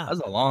 That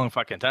was a long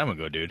fucking time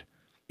ago, dude.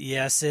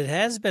 Yes, it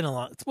has been a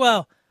long...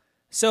 Well,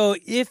 so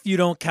if you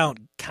don't count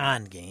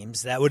con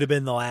games, that would have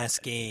been the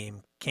last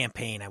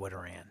campaign I would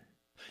have ran.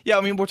 Yeah,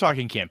 I mean, we're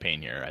talking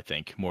campaign here, I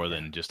think, more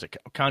than just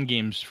con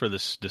games for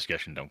this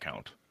discussion don't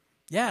count.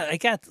 Yeah,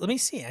 let me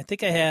see. I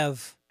think I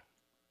have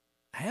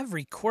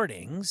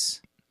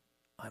recordings.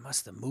 I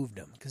must have moved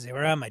them because they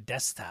were on my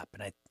desktop,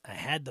 and I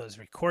had those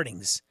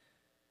recordings.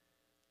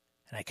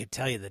 And I could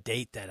tell you the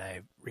date that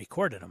I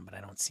recorded them, but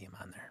I don't see them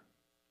on there.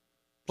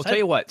 Well, tell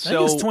you what. I think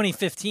it was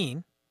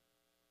 2015.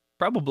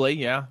 Probably,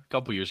 yeah, a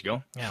couple years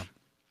ago. Yeah.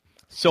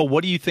 So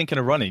what are you thinking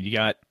of running?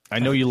 I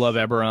know you love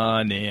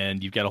Eberron,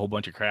 and you've got a whole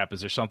bunch of crap.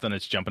 Is there something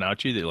that's jumping out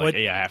at you that you're like,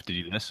 hey, I have to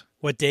do this?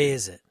 What day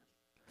is it?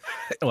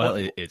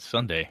 Well, it's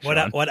Sunday.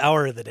 What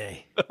hour of the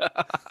day?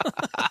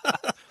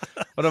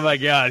 What have I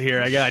got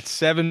here? I got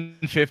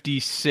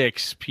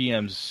 7:56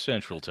 p.m.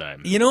 Central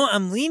Time.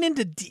 I'm leaning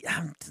to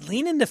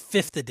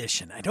 5th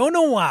edition. I don't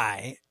know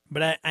why,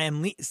 but I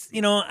am.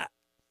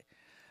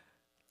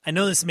 I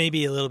know this may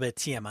be a little bit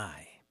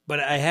TMI,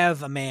 but I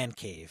have a man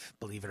cave.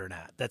 Believe it or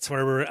not, that's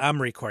where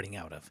I'm recording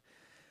out of.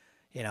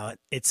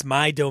 It's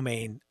my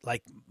domain.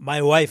 Like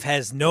my wife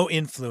has no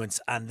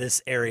influence on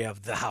this area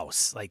of the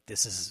house. Like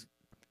this is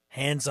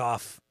hands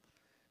off.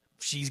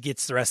 She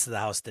gets the rest of the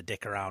house to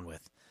dick around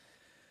with.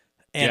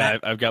 And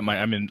I've got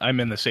I'm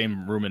in the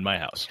same room in my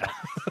house.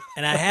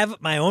 And I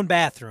have my own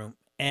bathroom,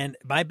 and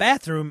my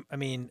bathroom,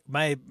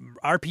 my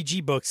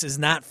RPG books is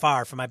not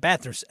far from my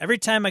bathroom. So every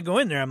time I go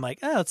in there, I'm like,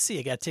 oh, let's see,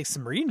 I got to take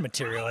some reading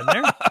material in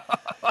there.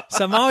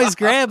 So I'm always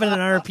grabbing an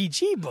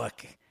RPG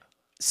book.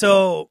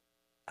 So,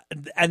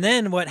 and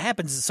then what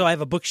happens is, so I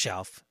have a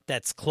bookshelf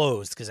that's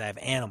closed because I have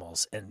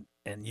animals, and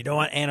you don't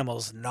want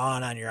animals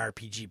gnawing on your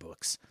RPG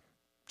books.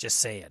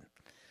 Just saying.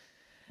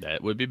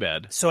 That would be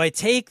bad. So I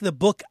take the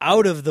book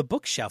out of the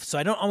bookshelf. So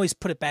I don't always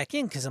put it back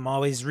in because I'm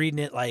always reading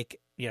it when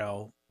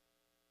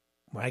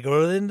I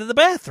go into the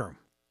bathroom.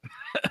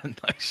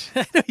 Nice.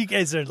 I know you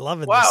guys are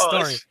loving this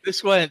story.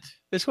 This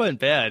went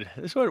bad.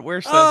 This went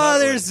worse.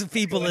 There's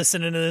people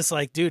listening to this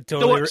like, dude,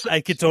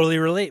 I could totally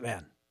relate,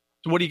 man.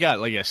 So what do you got?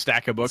 Like a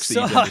stack of books that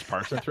you've been just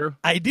parsing through?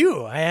 I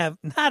do. I have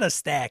not a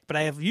stack, but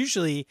I have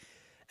usually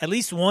at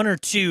least one or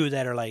two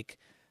that are like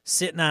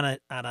sitting on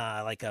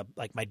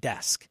my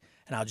desk.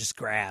 And I'll just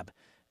grab,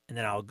 and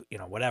then I'll,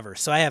 whatever.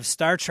 So I have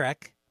Star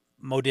Trek,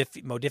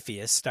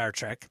 Modiphius Star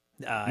Trek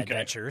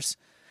Adventures,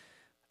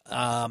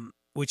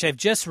 which I've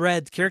just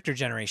read Character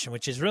Generation,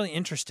 which is really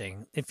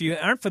interesting. If you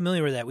aren't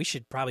familiar with that, we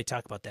should probably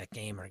talk about that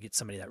game or get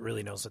somebody that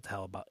really knows what the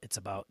hell it's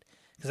about,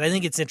 because I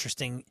think it's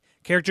interesting.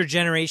 Character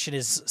Generation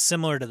is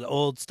similar to the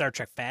old Star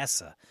Trek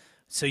FASA.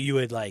 So you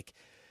would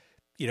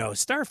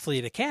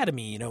Starfleet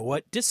Academy,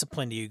 what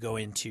discipline do you go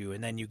into?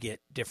 And then you get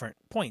different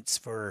points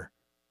for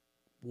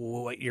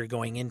what you're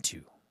going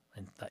into.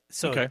 And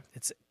so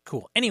It's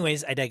cool.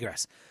 Anyways, I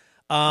digress.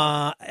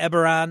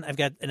 Eberron, I've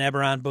got an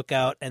Eberron book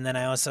out, and then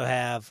I also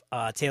have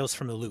Tales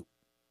from the Loop.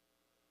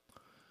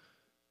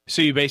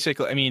 So you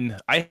basically,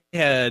 I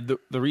had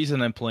the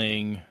reason I'm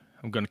going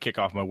to kick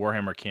off my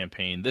Warhammer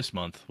campaign this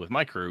month with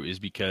my crew is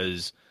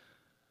because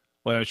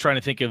when I was trying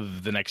to think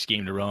of the next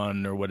game to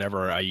run or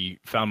whatever, I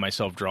found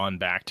myself drawn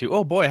back to,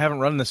 oh boy, I haven't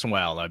run this in a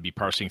while. I'd be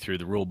parsing through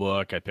the rule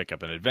book. I'd pick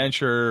up an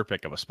adventure,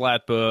 pick up a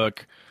splat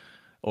book,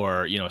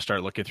 or,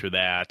 start looking through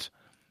that.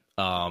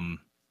 And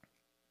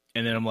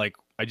then I'm like,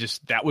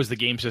 that was the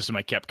game system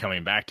I kept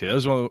coming back to. That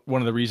was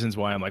one of the reasons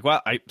why I'm like,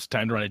 well, it's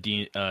time to run a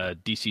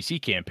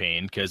DCC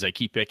campaign, because I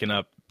keep picking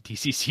up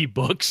DCC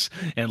books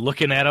and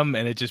looking at them,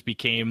 and it just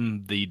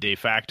became the de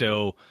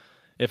facto,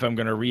 if I'm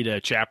going to read a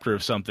chapter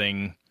of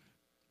something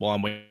while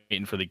I'm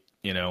waiting for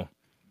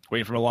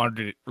waiting for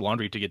my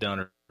laundry to get done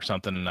or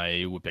something, and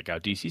I would pick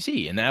out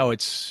DCC. And now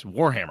it's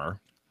Warhammer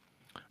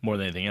more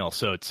than anything else.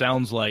 So it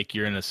sounds like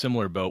you're in a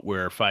similar boat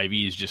where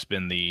 5e has just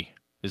been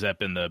has that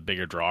been the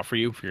bigger draw for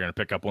you? If you're going to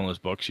pick up one of those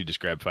books, you just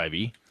grab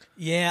 5e?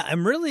 Yeah,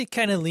 I'm really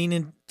kind of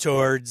leaning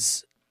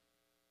towards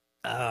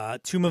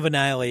Tomb of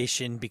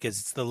Annihilation because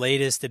it's the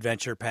latest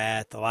adventure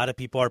path. A lot of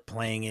people are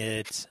playing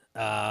it.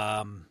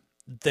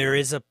 There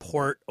is a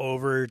port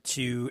over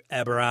to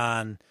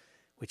Eberron,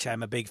 which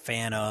I'm a big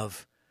fan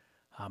of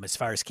as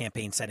far as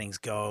campaign settings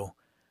go.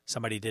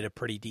 Somebody did a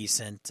pretty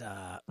decent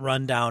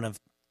rundown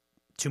of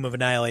Tomb of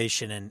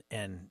Annihilation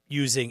and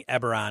using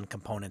Eberron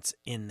components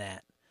in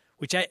that,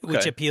 which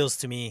appeals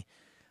to me.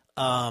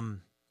 You're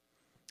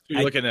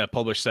looking at a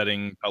published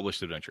setting,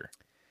 published adventure.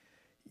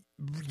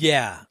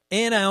 Yeah,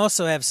 and I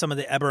also have some of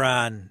the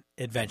Eberron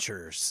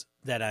adventures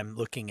that I'm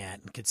looking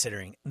at and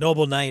considering.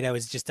 Noble Knight, I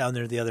was just down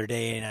there the other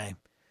day, and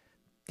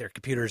their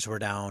computers were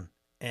down,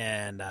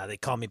 and they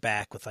called me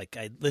back with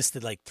I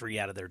listed 3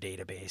 out of their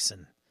database,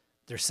 and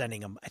they're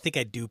sending them. I think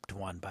I duped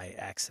one by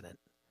accident.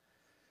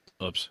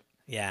 Oops.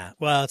 Yeah,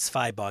 well, it's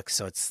 $5,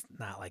 so it's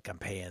not like I'm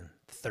paying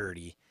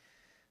 $30.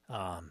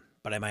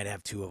 But I might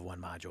have 2 of one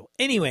module.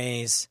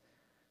 Anyways,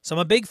 so I'm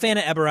a big fan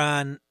of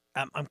Eberron.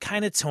 I'm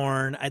kind of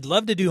torn. I'd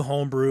love to do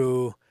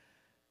homebrew,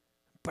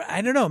 but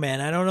I don't know, man.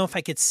 I don't know if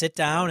I could sit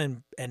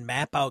down and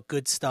map out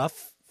good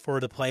stuff for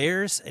the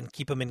players and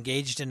keep them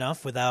engaged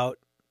enough without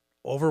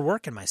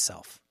overworking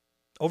myself,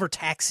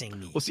 overtaxing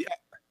me.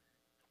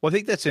 I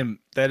think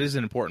that is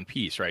an important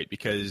piece, right?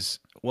 Because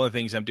one of the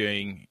things I'm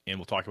doing, and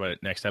we'll talk about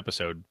it next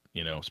episode,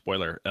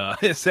 spoiler,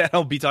 is that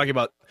I'll be talking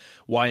about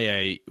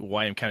why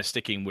I'm kind of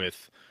sticking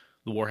with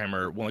the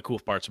Warhammer. One of the cool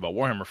parts about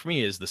Warhammer for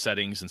me is the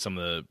settings and some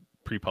of the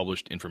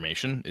pre-published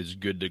information is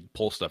good to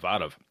pull stuff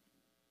out of,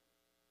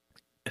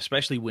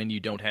 especially when you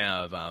don't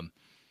have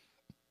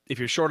if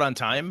you're short on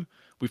time.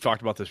 We've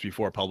talked about this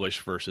before,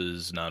 published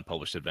versus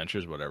non-published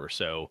adventures, whatever.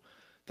 So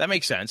that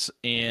makes sense.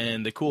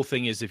 And the cool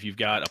thing is if you've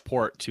got a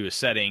port to a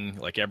setting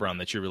like Eberron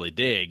that you really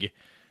dig,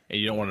 and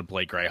you don't want to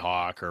play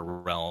Greyhawk or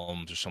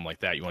Realms or something like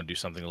that, you want to do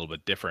something a little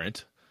bit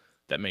different,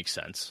 that makes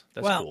sense.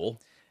 That's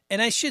cool.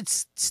 And I should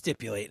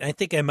stipulate, and I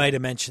think I might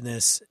have mentioned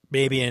this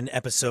maybe in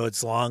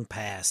episodes long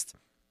past,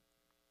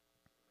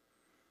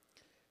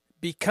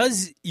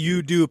 because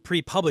you do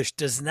pre-published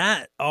does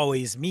not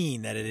always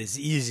mean that it is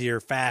easier,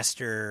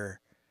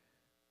 faster,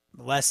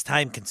 less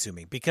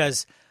time-consuming.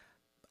 Because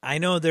I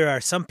know there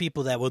are some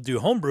people that will do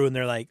homebrew, and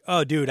they're like,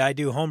 oh, dude, I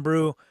do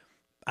homebrew.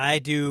 I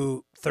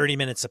do 30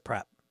 minutes of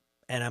prep,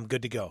 and I'm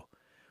good to go,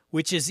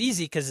 which is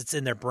easy because it's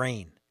in their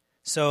brain.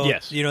 So,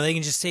 yes. They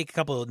can just take a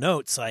couple of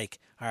notes like,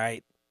 all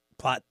right,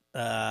 plot,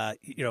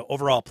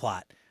 overall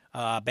plot,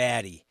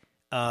 baddie,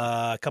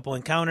 a couple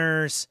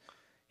encounters.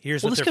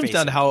 Here's what they're facing. This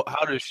comes down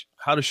to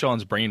how does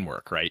Sean's brain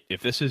work, right?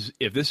 If this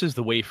is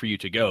the way for you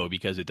to go,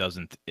 because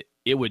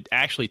it would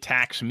actually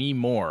tax me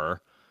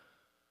more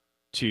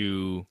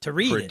to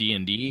read for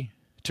D&D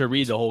to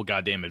read the whole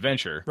goddamn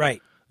adventure,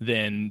 right,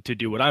 than to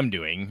do what I'm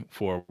doing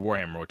for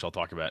Warhammer, which I'll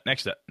talk about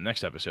next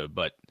episode.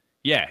 But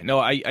yeah, no,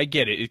 I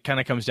get it. It kind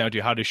of comes down to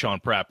how does Sean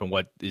prep and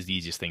what is the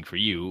easiest thing for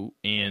you.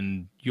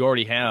 And you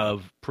already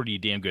have pretty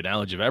damn good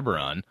knowledge of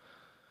Eberron,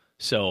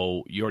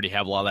 so you already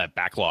have a lot of that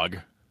backlog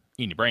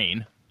in your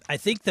brain. I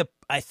think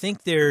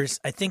there's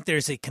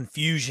a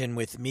confusion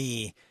with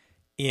me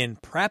in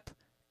prep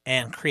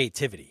and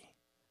creativity.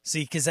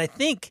 See, because I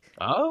think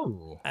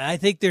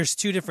there's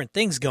 2 different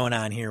things going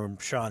on here in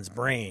Sean's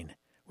brain,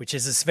 which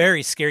is this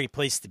very scary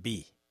place to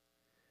be.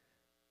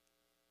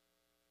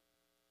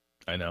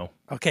 I know.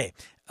 Okay.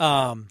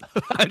 I've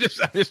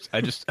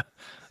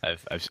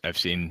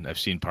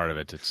seen part of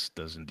it. It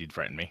does indeed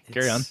frighten me.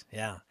 Carry on.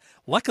 Yeah.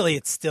 Luckily,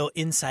 it's still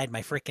inside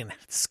my freaking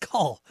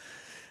skull.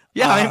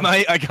 Yeah,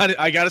 I got it.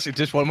 I got to say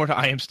just one more time.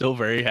 I am still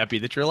very happy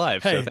that you're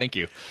alive. So thank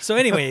you. So,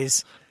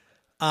 anyways,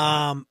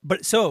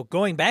 but so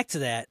going back to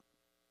that,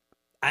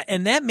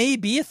 and that may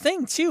be a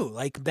thing too.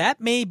 Like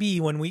that may be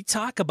when we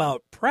talk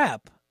about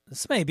prep.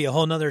 This may be a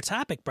whole nother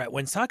topic, Brett.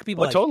 When talking to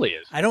people, It totally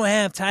is. I don't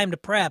have time to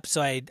prep,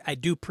 so I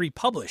do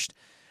pre-published.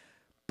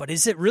 But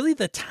is it really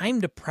the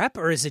time to prep,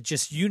 or is it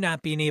just you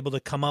not being able to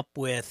come up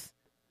with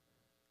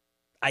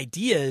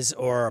ideas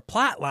or a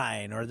plot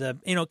line or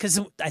because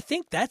I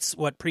think that's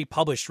what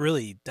pre-published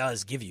really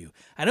does give you.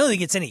 I don't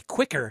think it's any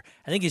quicker.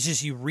 I think it's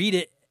just you read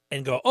it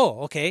and go,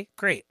 oh, okay,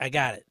 great, I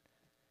got it.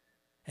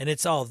 And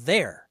it's all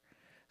there.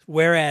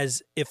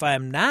 Whereas if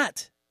I'm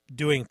not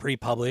doing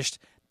pre-published,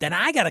 then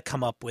I got to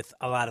come up with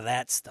a lot of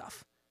that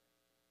stuff.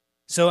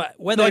 So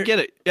whether I get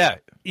it. Yeah.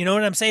 You know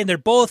what I'm saying? They're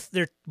both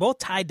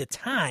tied to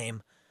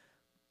time,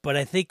 but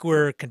I think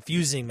we're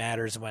confusing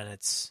matters when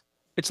it's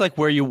like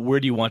where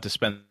do you want to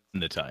spend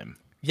the time?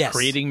 Yes.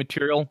 Creating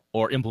material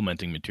or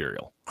implementing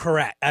material?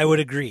 Correct. I would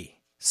agree.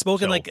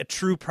 Spoken like a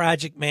true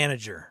project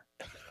manager.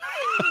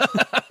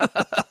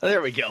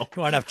 There we go.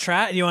 You want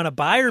to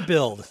buy or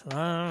build?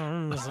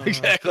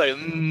 Exactly.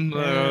 It's going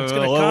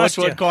to cost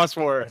which one costs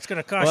more? It's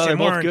going to cost you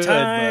more in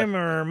time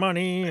or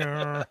money.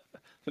 Or...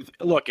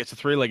 Look, it's a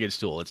three-legged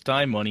stool. It's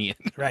time, money.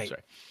 Right.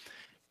 Sorry.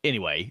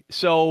 Anyway,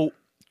 so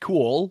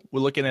cool.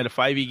 We're looking at a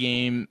 5e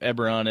game,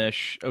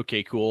 Eberron-ish.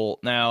 Okay, cool.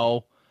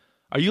 Now,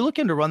 are you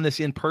looking to run this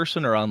in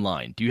person or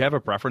online? Do you have a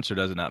preference, or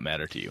does it not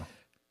matter to you?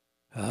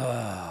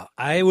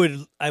 I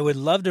would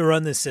love to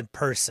run this in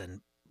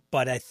person,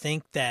 but I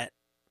think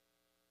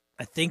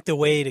the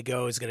way to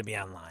go is going to be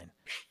online.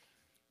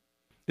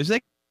 Isn't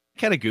that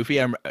kind of goofy?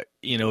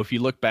 If you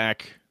look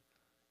back,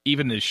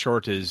 even as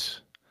short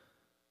as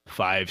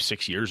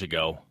 5-6 years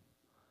ago,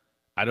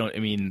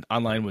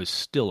 online was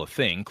still a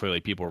thing.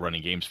 Clearly, people were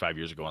running games 5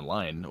 years ago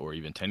online, or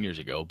even 10 years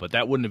ago. But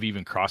that wouldn't have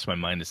even crossed my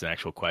mind as an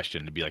actual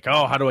question to be like,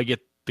 oh, how do I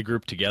get the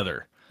group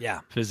together?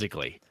 Yeah,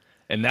 physically.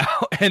 And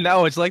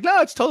now it's like,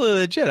 no, it's totally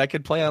legit. I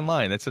could play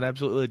online. That's an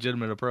absolutely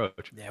legitimate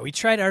approach. Yeah, we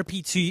tried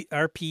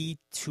RP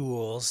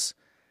tools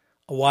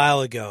a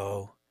while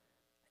ago,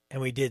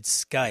 and we did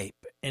Skype,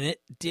 and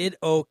it did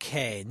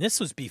okay. And this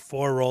was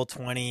before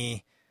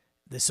Roll20.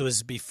 This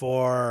was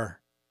before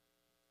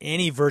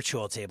any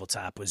virtual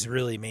tabletop was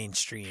really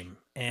mainstream.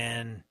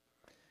 And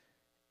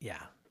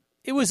yeah,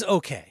 it was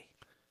okay.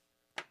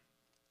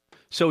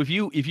 So if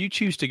you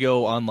choose to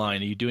go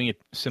online, are you doing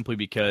it simply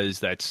because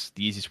that's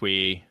the easiest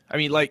way?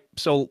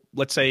 So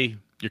let's say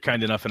you're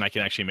kind enough and I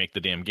can actually make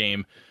the damn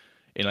game.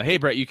 Hey,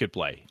 Brett, you could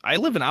play. I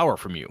live an hour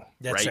from you.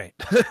 That's right.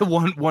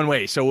 one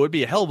way. So it would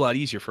be a hell of a lot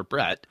easier for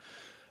Brett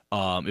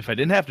if I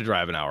didn't have to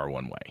drive an hour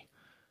one way.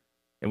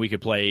 And we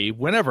could play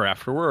whenever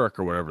after work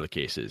or whatever the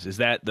case is. Is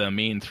that the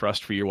main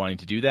thrust for you wanting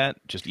to do that?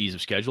 Just ease of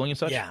scheduling and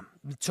such? Yeah,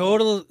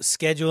 total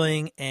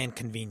scheduling and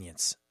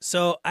convenience.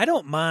 So I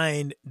don't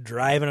mind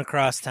driving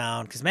across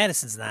town because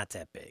Madison's not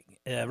that big.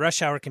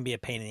 Rush hour can be a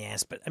pain in the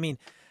ass. But,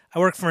 I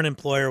work for an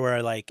employer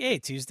where hey,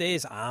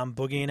 Tuesdays I'm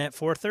boogieing at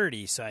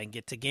 4:30 so I can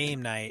get to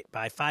game night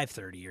by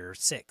 5:30 or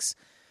 6.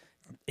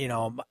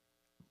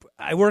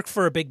 I work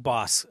for a big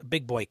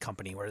boy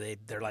company where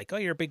they're like, oh,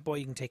 you're a big boy,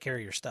 you can take care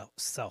of your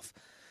self.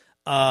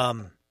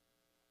 Not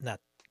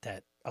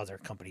that other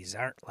companies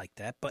aren't like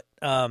that, but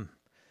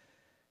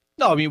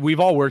no, we've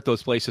all worked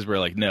those places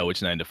where no,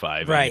 it's 9 to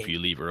 5, right? And if you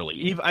leave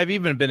early, I've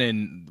even been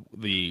in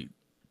the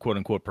quote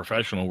unquote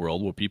professional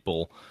world where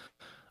people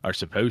are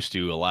supposed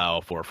to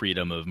allow for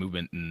freedom of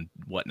movement and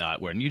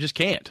whatnot, where you just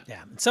can't.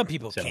 Yeah, some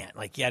people can't.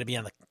 You got to be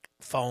on the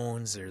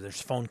phones, or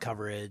there's phone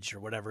coverage, or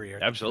whatever.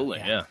 Absolutely,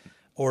 yeah.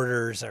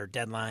 Orders or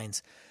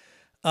deadlines.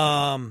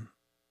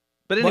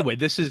 But anyway,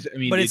 this is,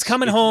 but it's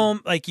coming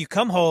home. You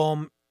come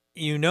home,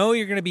 you're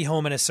going to be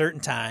home at a certain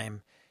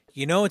time.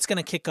 It's going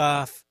to kick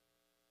off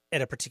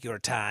at a particular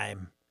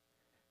time.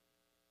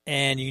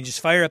 And you can just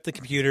fire up the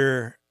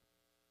computer,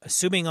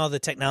 assuming all the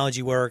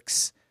technology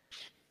works,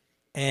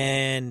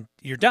 and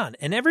you're done.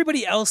 And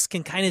everybody else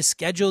can kind of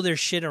schedule their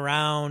shit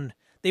around.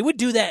 They would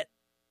do that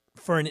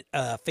for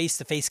a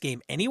face-to-face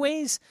game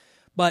anyways,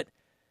 but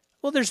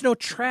there's no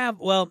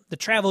travel. Well, the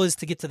travel is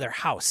to get to their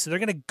house. So they're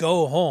going to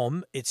go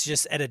home. It's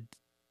just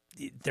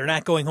they're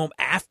not going home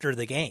after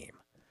the game.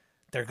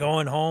 They're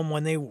going home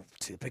when they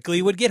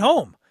typically would get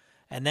home.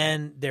 And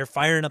then they're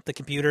firing up the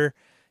computer.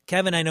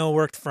 Kevin, I know,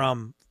 worked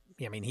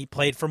he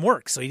played from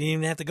work, so he didn't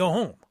even have to go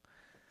home.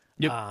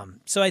 Yep.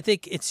 So I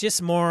think it's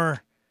just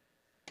more,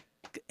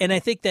 and I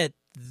think that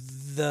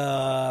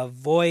the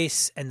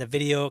voice and the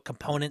video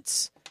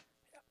components,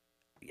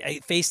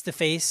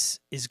 face-to-face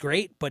is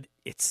great, but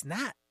it's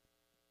not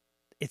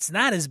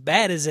as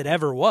bad as it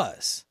ever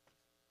was.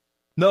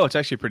 No, it's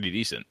actually pretty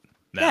decent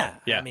now.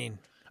 Yeah.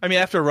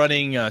 After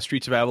running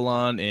Streets of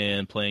Avalon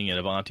and playing at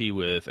Avanti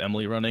with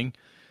Emily running,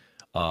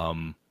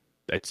 and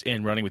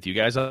running with you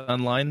guys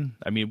online.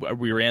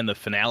 We ran the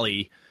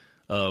finale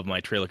of my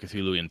Trail of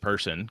Cthulhu in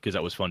person because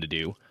that was fun to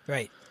do.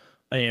 Right.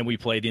 And we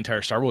played the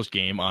entire Star Wars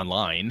game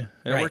online,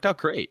 and it worked out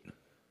great.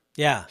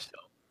 Yeah. So,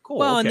 cool.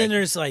 Well, okay. and then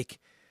there's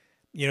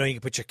You can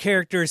put your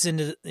characters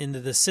into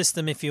the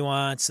system if you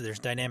want. So there's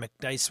dynamic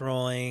dice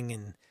rolling,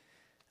 and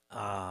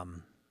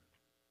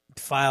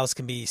files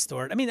can be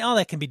stored. I mean, all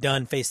that can be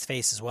done face to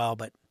face as well.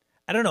 But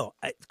I don't know.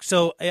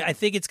 I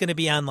think it's going to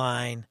be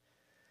online.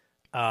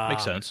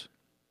 Makes sense.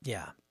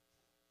 Yeah.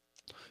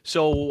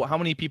 So how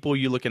many people are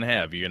you looking to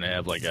have? You're going to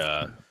have like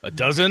a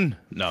dozen?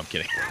 No, I'm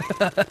kidding.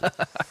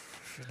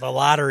 The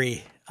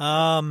lottery.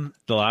 The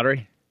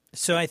lottery?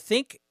 So I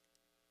think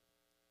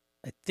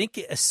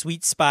a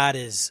sweet spot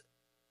is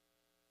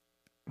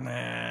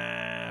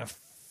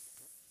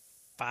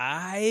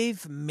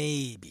 5,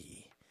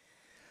 maybe.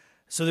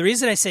 So the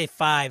reason I say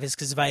 5 is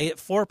because if I get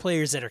 4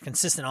 players that are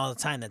consistent all the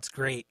time, that's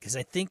great. Because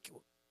I think,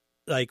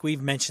 like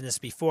we've mentioned this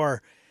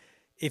before,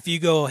 if you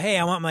go, hey,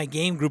 I want my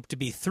game group to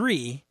be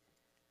 3,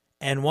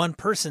 and one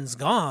person's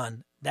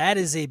gone, that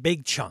is a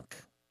big chunk.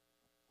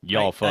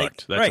 Y'all right?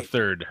 fucked. That's a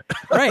third.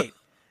 Right.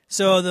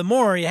 So the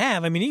more you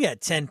have, I mean, you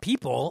got 10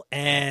 people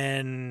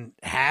and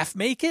half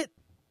make it,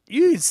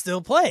 you can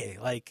still play.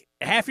 Like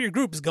half your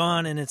group's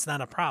gone and it's not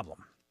a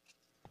problem.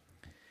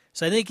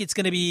 So I think it's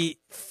going to be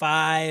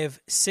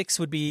 5, 6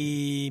 would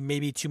be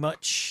maybe too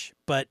much,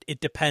 but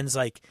it depends.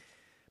 Like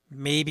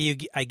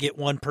maybe I get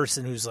one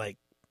person who's like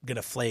going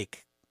to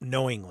flake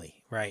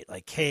knowingly, right?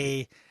 Like,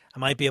 hey, I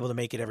might be able to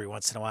make it every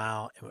once in a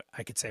while.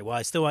 I could say, well,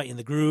 I still want you in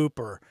the group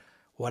or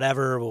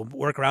whatever. We'll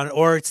work around it.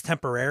 Or it's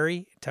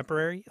temporary.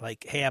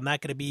 Like, hey, I'm not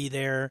going to be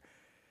there.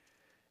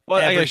 Well,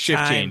 I got a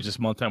shift change this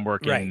month. I'm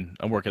working. Right.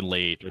 I'm working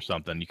late or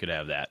something. You could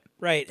have that.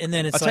 Right. And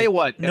then it's I'll tell you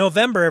what.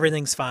 November,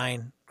 everything's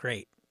fine.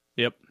 Great.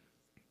 Yep.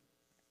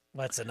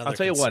 That's another. I'll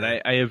tell you what.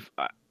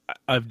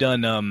 I've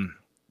done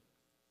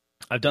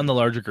the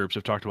larger groups.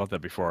 I've talked about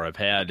that before. I've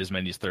had as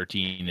many as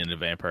 13 in a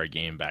vampire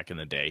game back in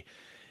the day.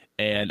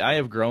 And I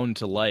have grown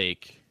to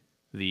like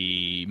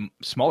the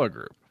smaller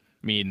group.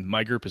 I mean,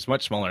 my group is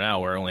much smaller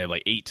now, where I only have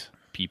like 8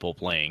 people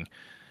playing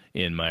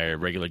in my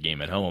regular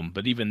game at home.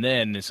 But even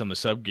then, in some of the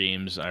sub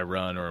games I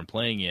run or I'm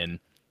playing in,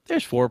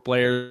 there's 4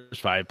 players,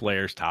 5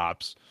 players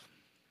tops.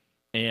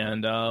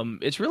 And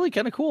it's really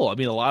kind of cool. I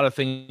mean, a lot of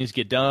things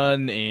get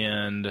done,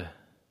 and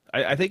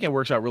I think it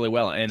works out really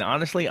well. And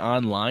honestly,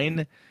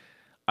 online,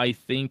 I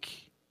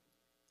think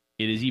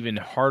it is even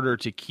harder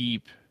to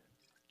keep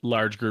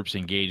large groups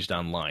engaged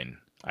online,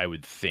 I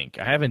would think.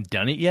 I haven't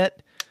done it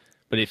yet,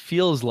 but it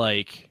feels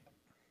like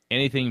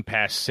anything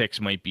past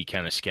 6 might be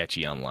kind of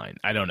sketchy online.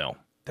 I don't know.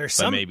 There's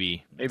some,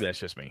 maybe that's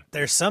just me.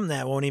 There's some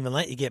that won't even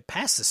let you get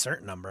past a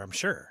certain number, I'm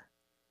sure.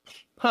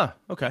 Huh,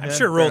 okay. I'm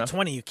sure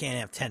Roll20 you can't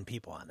have 10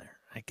 people on there.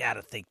 I got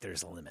to think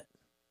there's a limit.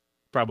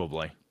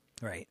 Probably.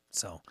 Right.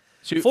 So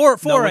 4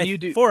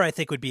 I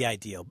think would be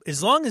ideal.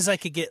 As long as I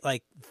could get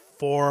like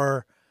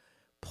 4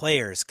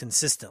 players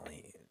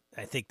consistently.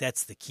 I think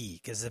that's the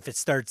key, because if it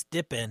starts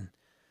dipping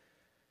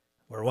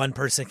where one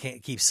person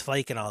keeps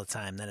flaking all the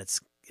time, then it's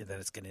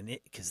going to,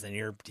 because then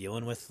you're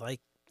dealing with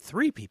like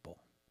 3 people.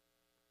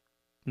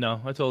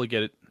 No, I totally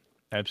get it.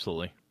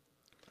 Absolutely.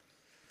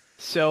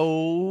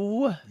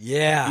 So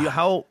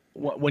yeah,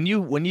 when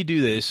you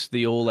do this,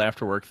 the old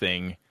after work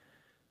thing,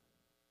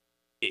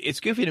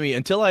 it's goofy to me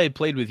until I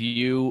played with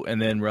you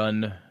and then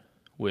run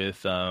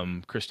with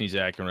Chris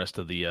Nizak and the rest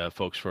of the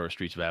folks for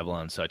Streets of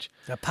Avalon and such.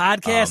 The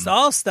podcast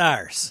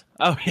All-Stars.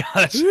 Oh, yeah.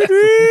 That's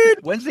right.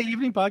 Wednesday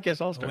evening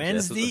podcast All-Stars.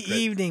 Wednesday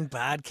evening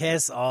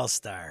podcast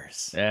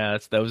All-Stars. Yeah,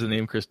 that was the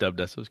name Chris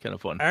dubbed us. It was kind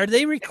of fun. Are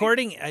they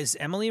recording? Is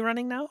Emily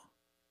running now?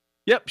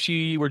 Yep.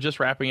 We're just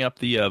wrapping up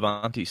the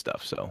Avanti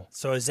stuff. So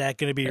is that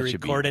going to be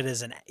recorded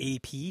as an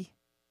AP?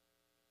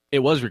 It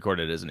was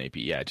recorded as an AP.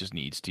 Yeah, it just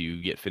needs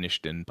to get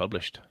finished and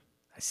published.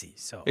 I see.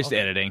 So it's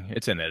editing.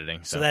 It's in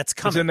editing. So that's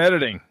coming. It's in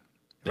editing.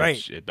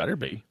 Right. It better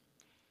be.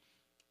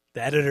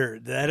 The editor,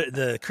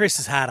 the Chris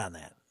is hot on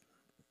that.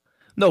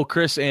 No,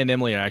 Chris and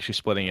Emily are actually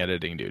splitting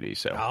editing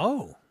duties.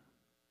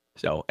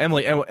 So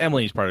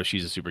Emily's part of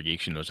She's a Super Geek.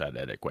 She knows how to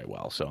edit quite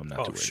well, so I'm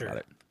not too worried about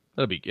it.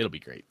 It'll be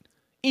great.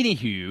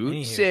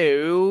 Anywho,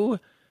 so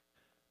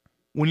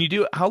when you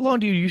do, how long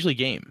do you usually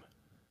game?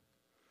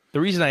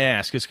 The reason I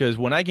ask is because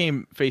when I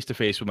game face to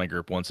face with my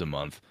group once a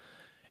month,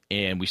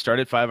 and we start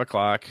at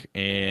 5:00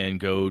 and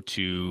go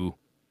to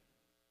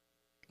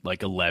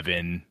like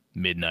 11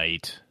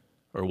 midnight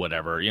or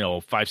whatever,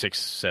 5, 6,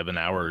 7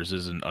 hours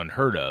isn't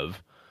unheard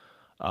of.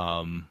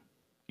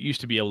 Used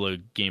to be able to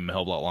game a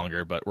hell of a lot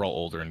longer, but we're all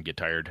older and get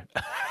tired.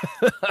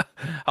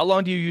 How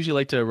long do you usually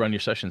like to run your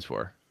sessions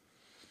for?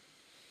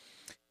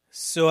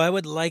 So I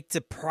would like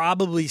to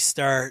probably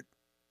start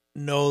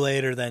no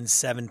later than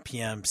 7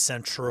 p.m.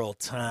 Central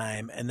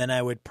Time, and then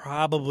I would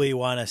probably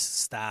want to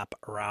stop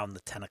around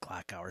the 10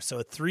 o'clock hour. So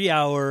a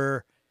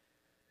 3-hour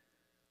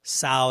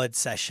solid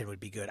session would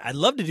be good. I'd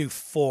love to do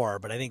 4,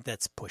 but I think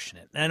that's pushing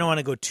it. And I don't want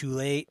to go too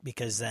late,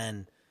 because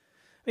then,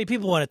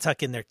 people want to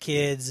tuck in their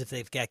kids. If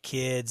they've got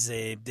kids,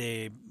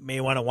 they may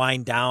want to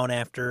wind down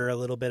after a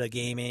little bit of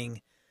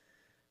gaming.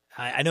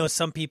 I know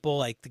some people,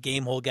 like the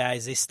game hole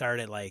guys, they start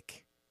at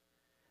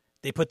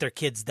they put their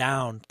kids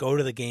down, go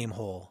to the game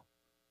hole,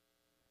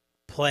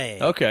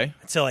 play. Okay.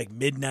 Until like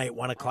midnight,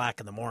 1 o'clock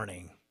in the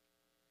morning.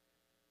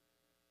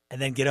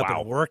 and then get up Wow.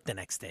 and work the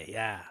next day.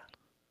 Yeah.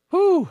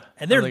 Whew.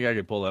 And I don't think I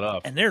could pull that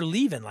off. And they're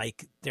leaving.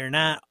 Like, they're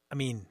not, I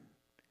mean,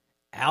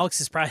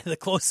 Alex is probably the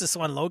closest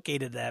one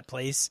located to that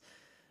place.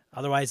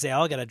 Otherwise, they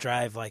all got to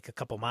drive like a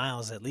couple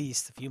miles at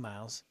least, a few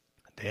miles.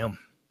 Damn.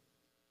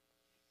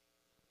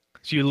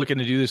 So you're looking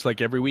to do this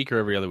like every week or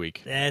every other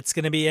week? It's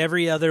going to be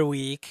every other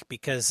week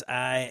because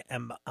I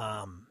am,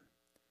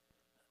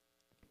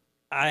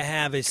 I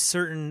have a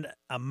certain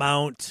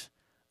amount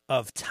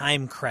of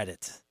time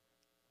credit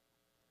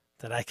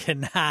that I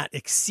cannot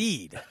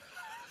exceed.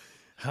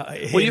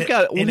 Well, you've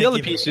got the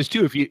other piece is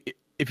too.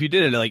 If you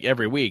did it like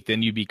every week,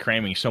 then you'd be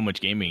cramming so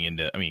much gaming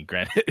into. I mean,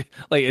 granted,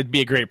 like it'd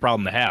be a great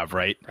problem to have,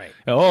 right? Right.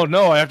 Oh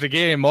no, I have to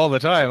game all the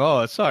time.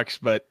 Oh, it sucks.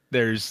 But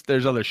there's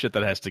other shit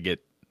that has to get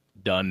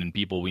done, and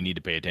people we need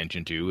to pay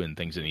attention to, and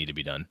things that need to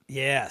be done.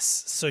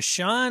 Yes. So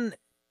Sean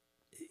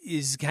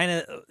is kind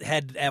of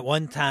had at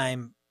one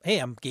time, hey,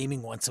 I'm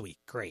gaming once a week.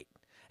 Great.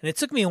 And it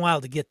took me a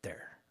while to get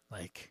there,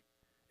 like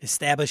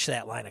establish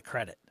that line of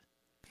credit.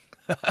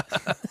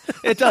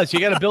 It does. You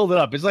got to build it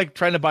up. It's like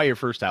trying to buy your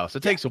first house.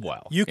 It takes a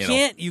while. You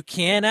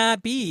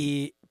cannot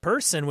be a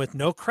person with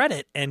no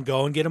credit and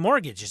go and get a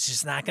mortgage. It's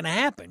just not going to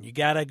happen. You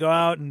got to go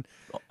out and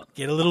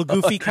get a little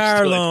goofy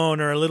car loan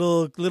or a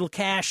little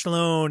cash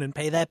loan and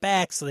pay that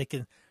back so they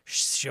can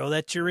show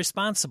that you're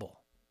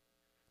responsible.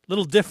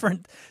 Little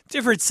different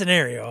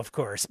scenario, of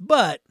course,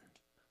 but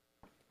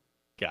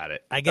got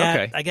it. I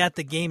got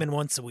the gaming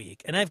once a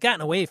week, and I've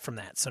gotten away from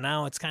that. So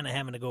now it's kind of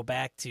having to go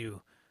back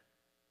to,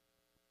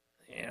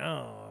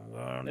 I'm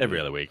going every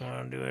other week. I'm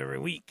going to do every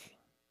week.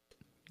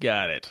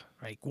 Got it.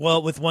 Right.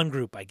 Well, with one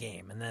group I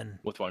game, and then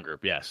With one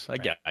group, yes. I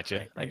gotcha.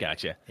 right. I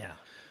gotcha. Yeah.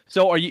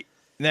 So are you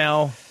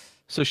now?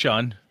 So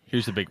Sean,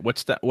 here's the big.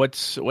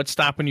 What's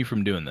stopping you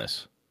from doing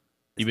this?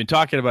 You've been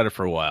talking about it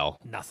for a while.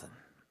 Nothing.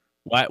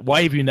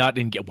 Why have you not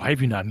engaged?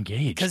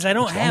 Because I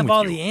don't have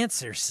all the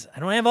answers. I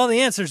don't have all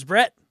the answers,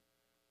 Brett.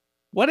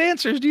 What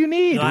answers do you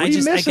need? No, what are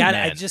you missing, man?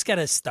 I just got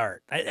to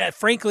start.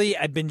 Frankly,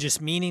 I've been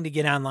just meaning to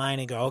get online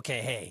and go,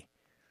 okay, hey,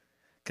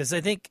 because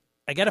I think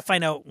I got to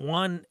find out,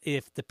 one,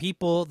 if the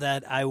people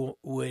that I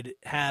would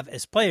have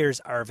as players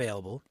are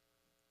available,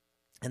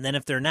 and then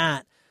if they're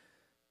not,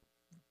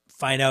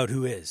 find out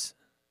who is.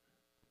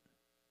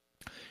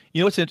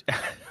 You know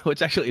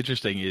what's actually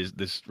interesting is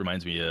this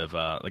reminds me of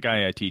the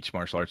guy I teach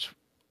martial arts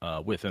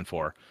with and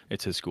for.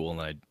 It's his school,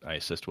 and I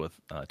assist with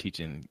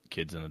teaching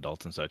kids and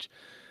adults and such.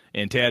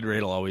 And Tad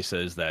Radel always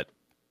says that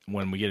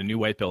when we get a new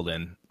white belt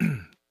in,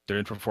 they're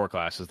in for 4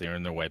 classes, they're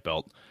in their white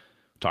belt,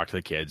 talk to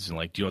the kids, and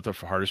like, do you know what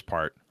the hardest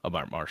part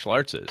about martial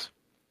arts is?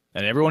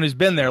 And everyone who's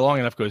been there long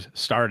enough goes,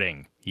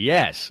 starting.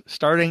 Yes,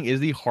 starting is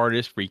the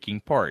hardest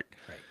freaking part.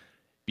 Right.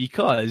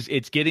 Because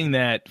it's getting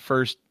that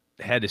first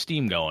head of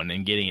steam going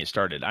and getting it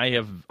started.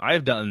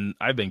 I've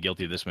been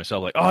guilty of this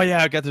myself. Like, oh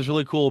yeah, I got this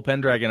really cool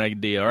Pendragon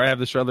idea, or I have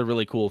this other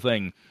really cool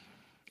thing,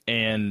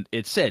 and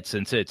it sits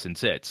and sits and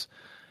sits.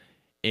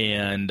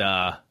 And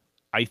I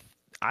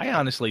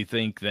honestly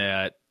think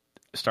that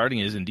starting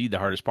is indeed the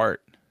hardest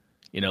part.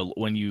 You know,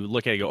 when you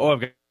look at it, go, oh,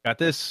 I've got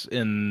this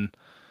and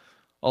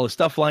all the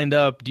stuff lined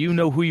up. Do you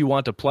know who you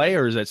want to play,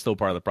 or is that still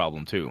part of the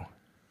problem too?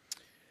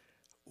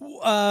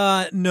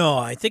 No,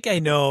 I think I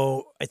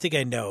know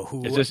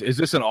who. Is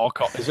this an all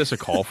call? Is this a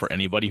call for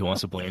anybody who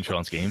wants to play in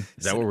Sean's game?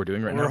 Is that what we're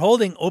doing right now? We're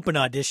holding open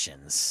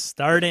auditions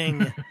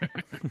starting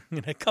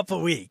in a couple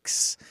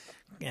weeks.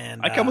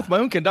 And I come with my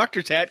own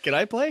conductor's hat. Can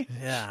I play?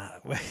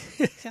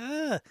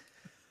 Yeah.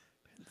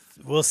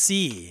 We'll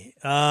see.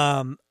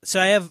 So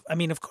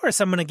of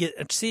course I'm going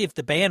to see if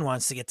the band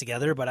wants to get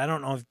together, but I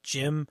don't know if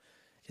Jim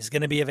is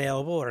going to be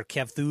available, or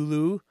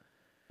Kevthulu,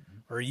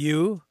 or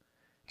you.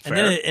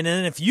 Fair. And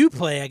then if you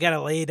play, I got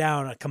to lay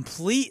down I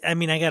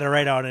got to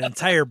write out an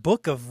entire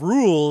book of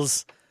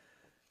rules.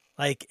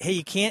 Like, hey,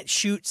 you can't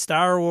shoot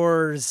Star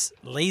Wars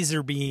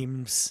laser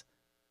beams.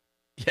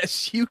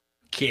 Yes, you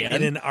can.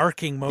 In an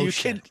arcing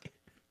motion.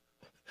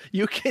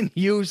 You can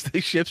use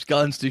the ship's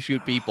guns to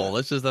shoot people.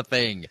 This is the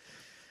thing.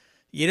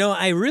 You know,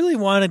 I really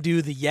want to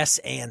do the yes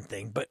and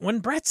thing, but when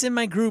Brett's in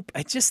my group,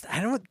 I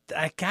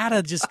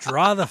gotta just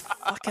draw the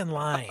fucking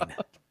line.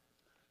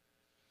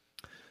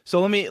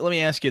 So let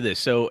me ask you this.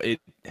 So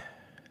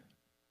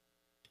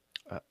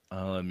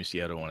let me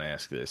see. I don't want to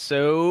ask this.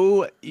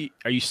 So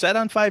are you set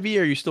on 5e,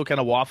 or are you still kind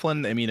of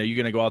waffling? I mean, are you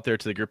going to go out there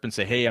to the group and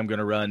say, hey, I'm going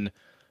to run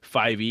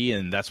 5e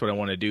and that's what I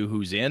want to do,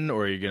 who's in?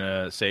 Or are you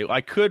going to say, well,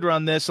 I could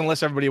run this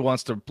unless everybody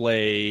wants to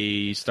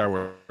play Star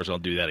Wars, I'll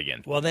do that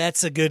again? Well,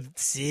 that's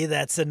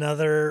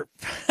another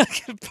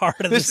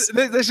part of this.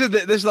 This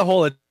is the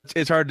whole,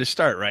 it's hard to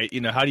start, right?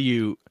 You know, how do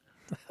you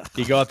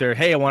go out there,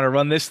 hey, I want to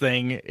run this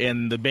thing,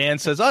 and the band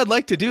says, oh, I'd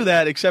like to do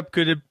that, except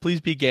could it please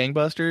be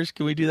Gangbusters?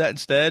 Can we do that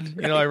instead?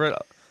 You know, I've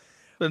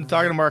been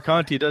talking to Mark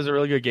Hunt. He does a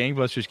really good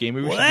Gangbusters game.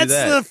 Maybe we should do that.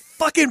 That's the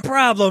fucking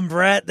problem,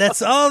 Brett.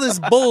 That's all this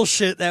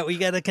bullshit that we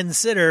got to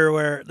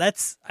consider.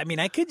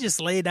 I could just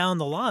lay down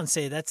the law and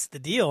say that's the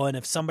deal. And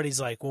if somebody's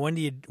like, well, when are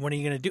you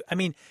going to do? I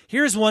mean,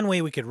 here's one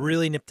way we could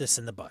really nip this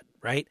in the bud,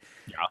 right?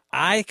 Yeah.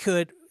 I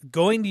could,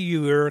 going to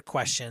your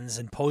questions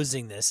and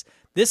posing this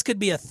could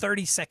be a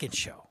 30-second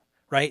show.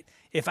 right?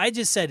 If I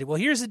just said, well,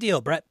 here's the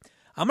deal, Brett.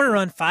 I'm going to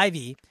run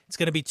 5e. It's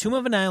going to be Tomb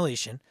of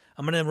Annihilation.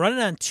 I'm going to run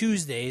it on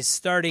Tuesdays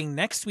starting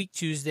next week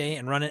Tuesday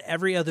and run it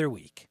every other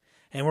week.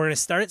 And we're going to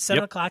start at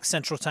 7 o'clock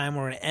Central Time.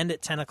 We're going to end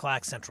at 10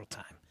 o'clock Central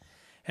Time.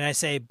 And I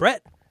say,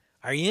 Brett,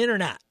 are you in or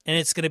not? And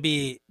it's going to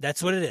be,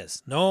 that's what it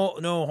is. No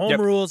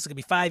home rules. It's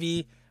going to be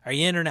 5e. Are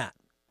you in or not?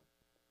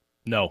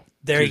 No.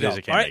 There you go. All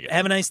right,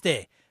 have a nice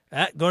day.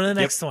 Go to the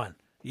next one.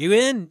 You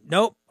in?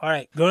 Nope. All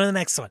right, go to the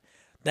next one.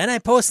 Then I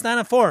post on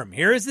a forum.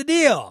 Here's the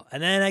deal.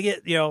 And then I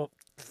get,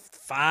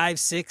 5,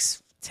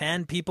 6,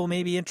 10 people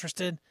maybe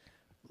interested.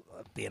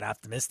 Being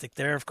optimistic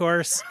there, of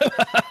course.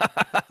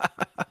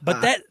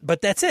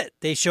 But that's it.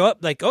 They show up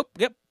like, oh,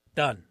 yep,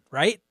 done,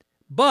 right?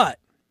 But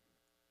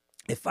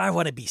if I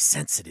want to be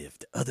sensitive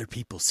to other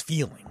people's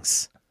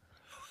feelings,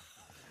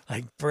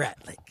 like Brett,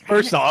 like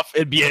first off,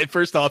 it'd be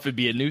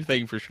a new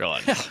thing for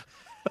Sean.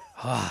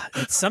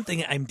 It's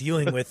something I'm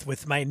dealing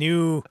with my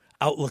new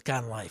outlook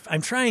on life.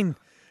 I'm trying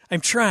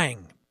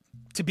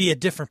to be a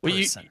different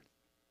person.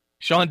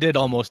 Sean did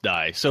almost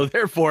die, so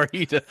therefore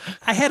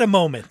I had a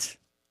moment.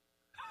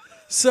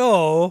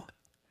 So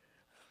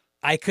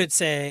I could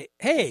say,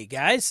 hey,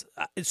 guys,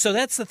 so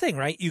that's the thing,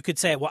 right? You could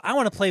say, well, I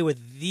want to play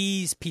with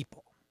these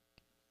people.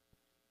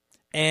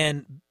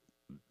 And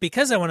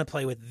because I want to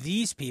play with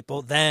these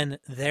people, then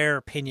their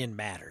opinion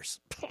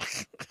matters.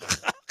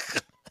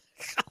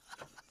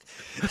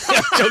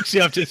 Jokes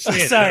you have to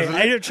say. Sorry,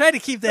 I try to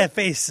keep that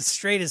face as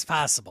straight as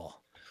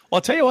possible. Well,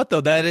 I'll tell you what,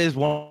 though, that is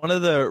one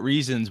of the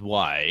reasons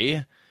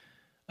why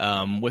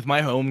with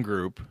my home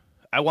group,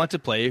 I want to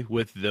play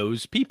with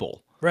those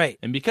people. Right.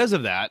 And because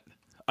of that,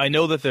 I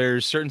know that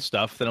there's certain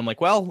stuff that I'm like,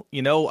 well,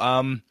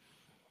 a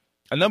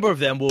number of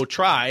them will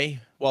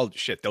try. Well,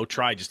 shit, they'll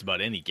try just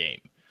about any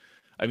game.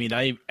 I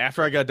mean,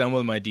 after I got done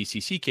with my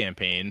DCC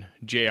campaign,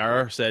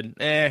 JR said,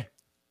 if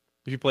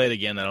you play it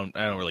again, I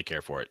don't really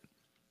care for it.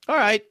 All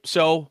right,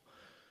 so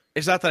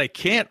it's not that I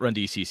can't run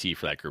DCC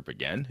for that group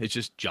again. It's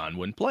just John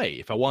wouldn't play.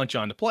 If I want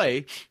John to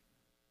play,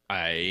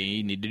 I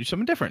need to do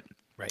something different.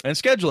 Right. And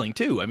scheduling,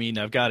 too. I mean,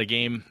 I've got a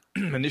game.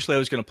 Initially, I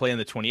was going to play on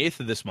the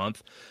 28th of this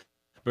month,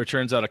 but it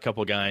turns out a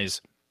couple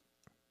guys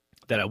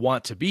that I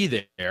want to be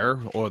there,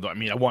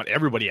 I want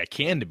everybody I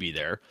can to be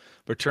there,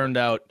 but it turned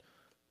out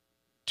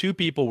 2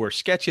 people were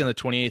sketchy on the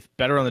 28th,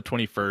 better on the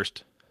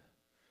 21st.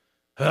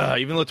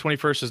 Even though the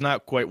 21st is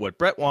not quite what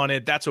Brett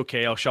wanted, that's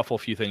okay. I'll shuffle a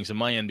few things in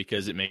my end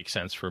because it makes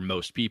sense for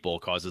most people,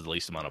 causes the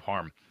least amount of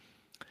harm.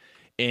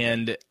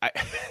 And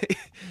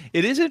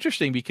it is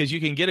interesting because you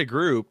can get a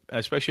group,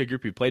 especially a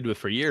group you played with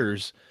for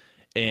years,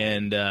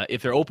 and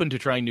if they're open to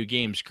trying new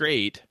games,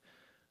 great.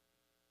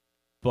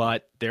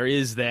 But there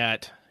is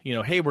that,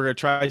 hey, we're going to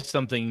try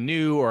something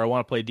new, or I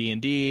want to play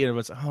D&D, and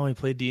everyone's like, oh, I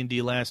played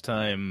D&D last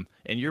time,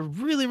 and you're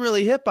really,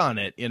 really hip on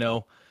it,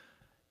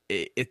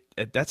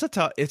 that's a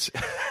tough. It's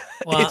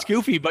it's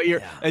goofy, but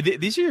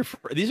these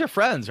are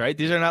friends, right?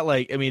 These are not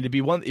like,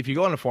 if you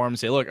go on a forum and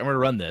say, look, I'm going to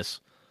run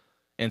this,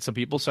 and some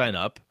people sign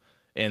up,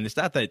 and it's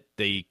not that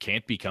they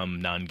can't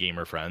become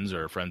non-gamer friends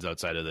or friends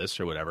outside of this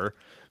or whatever,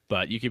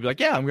 but you could be like,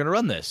 yeah, I'm going to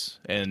run this,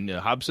 and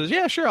Hobbs says,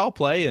 yeah, sure, I'll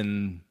play,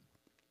 and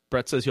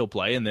Brett says he'll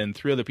play, and then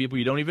 3 other people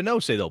you don't even know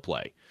say they'll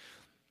play,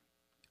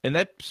 and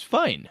that's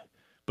fine.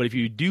 But if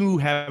you do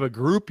have a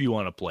group you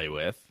want to play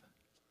with,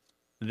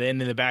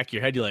 then in the back of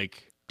your head you're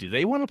like, do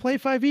they want to play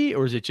 5e,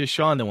 or is it just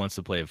Sean that wants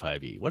to play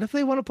 5e? What if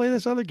they want to play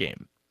this other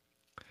game?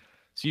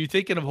 So you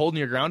thinking of holding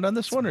your ground on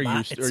this one, or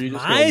you just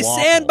my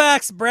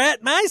sandbox,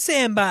 Brett? My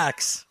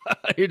sandbox.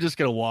 You're just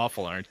gonna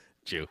waffle, aren't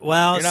you?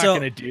 Well, you're not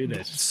gonna do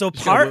this. So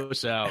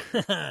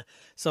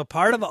so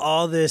part of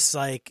all this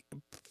like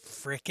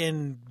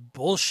freaking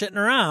bullshitting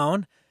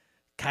around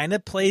kind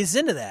of plays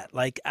into that.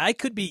 Like I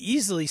could be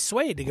easily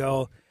swayed to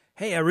go,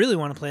 hey, I really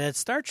want to play that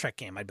Star Trek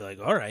game. I'd be like,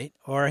 all right.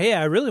 Or hey,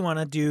 I really want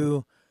to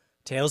do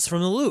Tales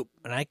from the Loop.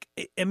 And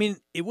I mean,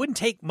 it wouldn't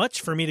take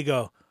much for me to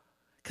go,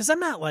 because I'm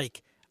not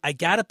like, I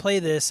got to play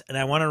this and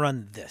I want to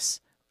run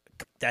this.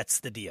 That's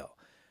the deal.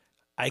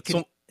 I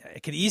could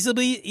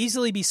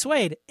easily be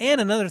swayed.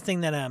 And another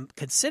thing that I'm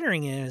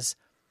considering is,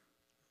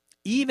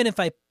 even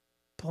if I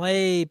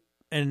play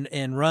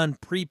and run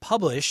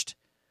pre-published,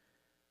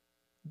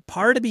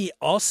 part of me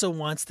also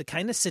wants to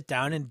kind of sit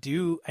down and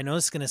do, I know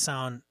this is going to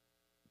sound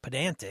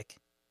pedantic.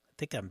 I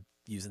think I'm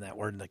using that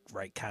word in the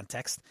right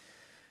context.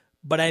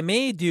 But I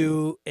may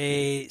do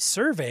a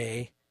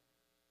survey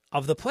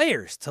of the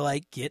players to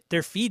like get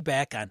their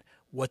feedback on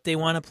what they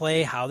want to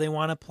play, how they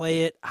want to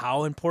play it,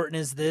 how important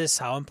is this,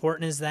 how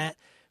important is that,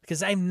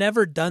 because I've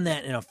never done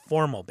that in a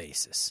formal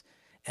basis.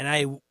 And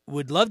I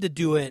would love to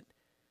do it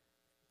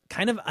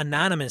kind of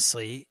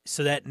anonymously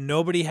so that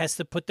nobody has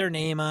to put their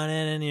name on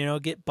it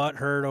and, get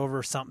butthurt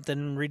over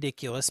something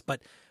ridiculous,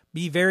 but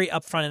be very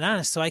upfront and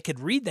honest so I could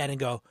read that and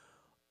go,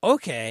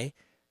 okay,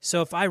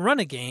 so if I run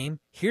a game,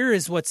 here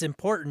is what's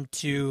important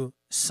to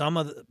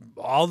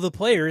all the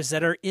players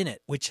that are in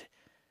it, which,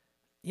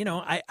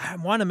 I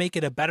want to make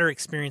it a better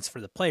experience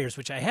for the players,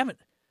 which I haven't,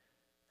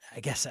 I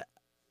guess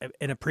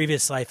in a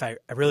previous life, I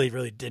really,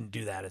 really didn't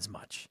do that as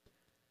much.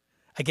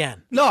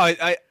 Again, No,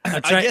 I I'm I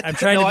get I'm that.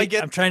 trying No, to I be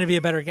get I'm trying to be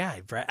a better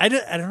guy, Brett. I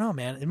don't know,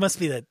 man. It must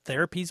be that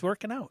therapy's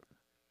working out.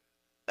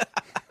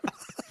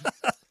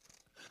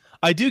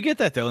 I do get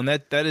that though, and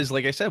that is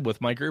like I said with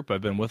my group.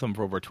 I've been with them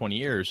for over 20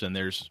 years, and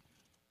there's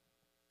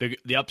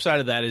the upside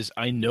of that is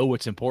I know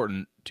what's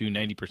important to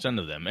 90%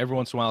 of them. Every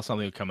once in a while,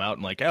 something will come out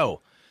and like,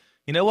 oh,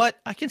 you know what?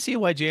 I can see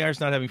why JR's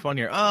not having fun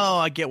here. Oh,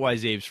 I get why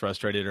Zabe's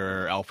frustrated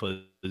or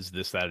Alpha is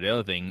this, that, or the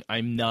other thing.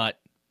 I'm not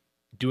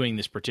doing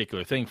this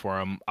particular thing for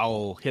him.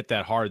 I'll hit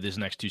that hard this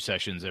next 2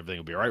 sessions. Everything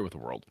will be all right with the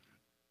world.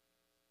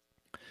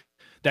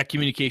 That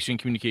communication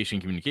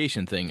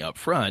thing up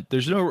front,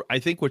 there's no, I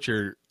think what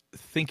you're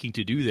thinking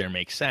to do there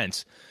makes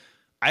sense.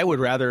 I would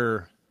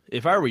rather,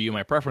 if I were you,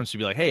 my preference would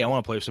be like, hey, I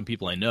want to play with some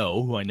people I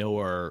know who I know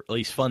are at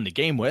least fun to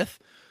game with.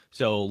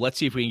 So let's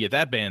see if we can get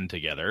that band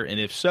together. And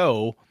if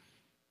so,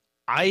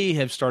 I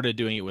have started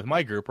doing it with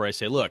my group where I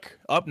say, look,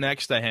 up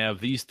next I have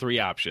these 3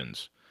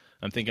 options.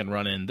 I'm thinking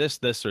running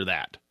this, or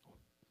that.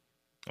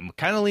 I'm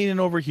kind of leaning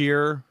over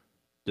here.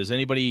 Does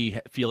anybody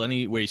feel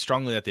any way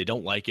strongly that they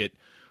don't like it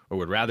or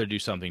would rather do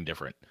something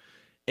different?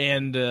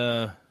 And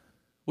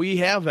we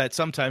have at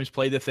sometimes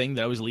play the thing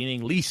that I was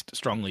leaning least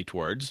strongly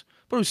towards,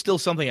 but it was still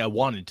something I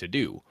wanted to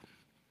do.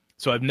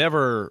 So I've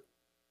never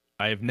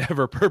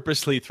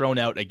purposely thrown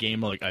out a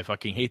game like I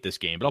fucking hate this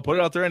game, but I'll put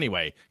it out there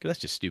anyway because that's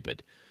just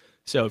stupid.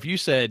 So if you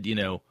said,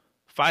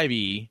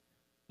 5e,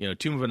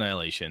 Tomb of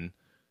Annihilation,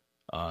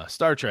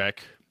 Star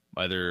Trek,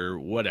 either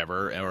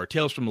whatever, or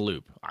Tales from the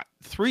Loop,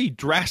 3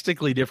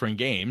 drastically different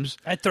games.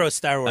 I'd throw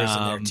Star Wars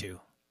in there too.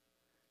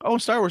 Oh,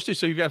 Star Wars too.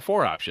 So you've got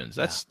 4 options.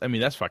 That's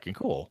fucking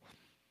cool.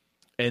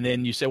 And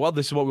then you say, well,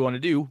 this is what we want to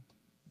do.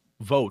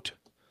 Vote.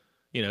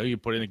 You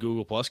put in the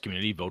Google Plus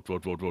community,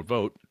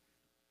 vote.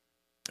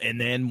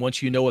 And then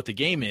once you know what the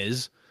game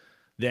is,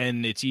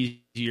 then it's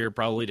easier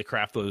probably to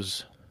craft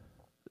those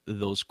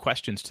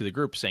questions to the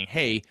group saying,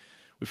 hey,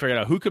 we figured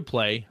out who could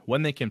play,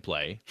 when they can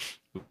play.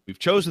 We've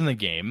chosen the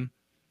game.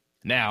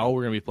 Now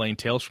we're going to be playing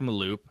Tales from the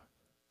Loop.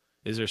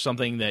 Is there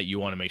something that you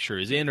want to make sure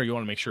is in or you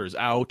want to make sure is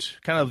out?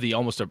 Kind of the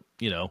almost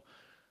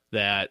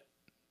that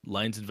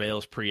Lines and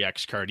Veils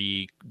pre-X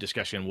cardy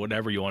discussion,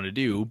 whatever you want to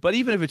do. But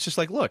even if it's just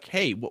like, look,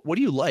 hey, what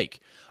do you like?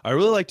 I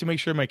really like to make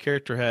sure my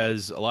character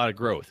has a lot of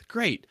growth.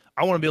 Great.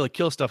 I want to be able to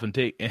kill stuff and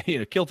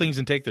kill things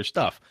and take their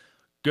stuff.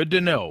 Good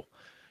to know.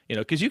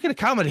 Because you can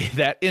accommodate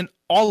that in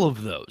all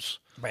of those.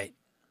 Right.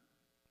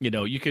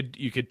 You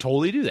could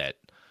totally do that.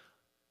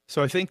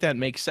 So I think that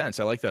makes sense.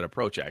 I like that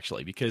approach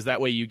actually, because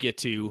that way you get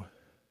to,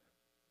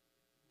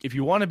 if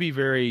you want to be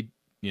very,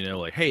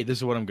 like, hey, this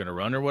is what I'm going to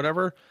run or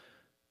whatever,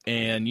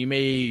 and you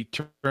may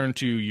turn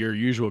to your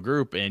usual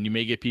group and you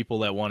may get people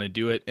that want to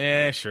do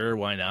it. Sure,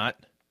 why not?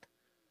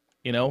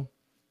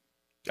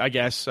 I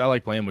guess I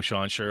like playing with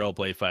Sean. Sure, I'll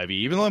play 5e.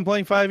 Even though I'm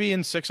playing 5e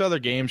in 6 other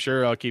games,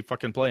 sure, I'll keep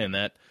fucking playing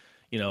that.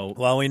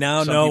 Well, we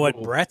now know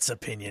what Brett's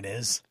opinion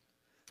is.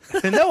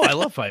 No, I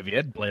love 5e.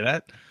 I'd play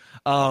that.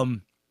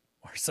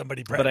 Or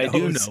somebody Brett knows. But I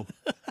do know.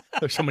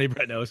 Or somebody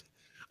Brett knows.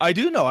 I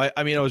do know.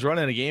 I mean, I was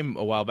running a game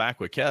a while back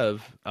with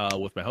Kev,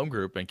 with my home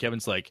group, and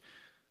Kevin's like,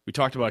 we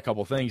talked about a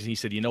couple things, and he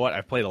said, you know what?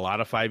 I've played a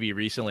lot of 5e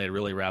recently. I'd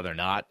really rather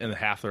not. And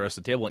half the rest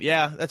of the table went,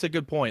 yeah, that's a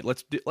good point.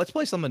 Let's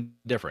play something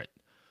different.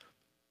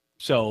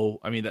 So,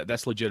 I mean,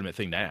 that's a legitimate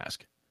thing to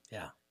ask.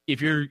 Yeah.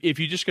 If you're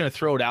just going to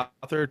throw it out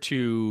there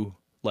to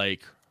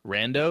like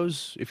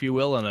randos, if you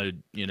will, on a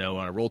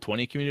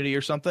Roll20 community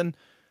or something,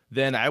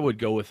 then I would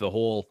go with the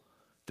whole,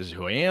 this is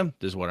who I am,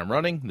 this is what I'm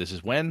running, this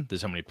is when, this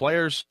is how many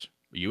players,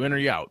 are you in or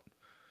you out?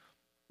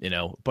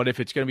 But if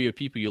it's going to be with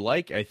people you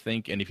like, I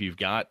think, and if you've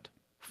got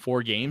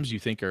 4 games you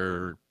think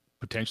are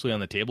potentially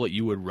on the table that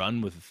you would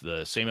run with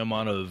the same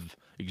amount of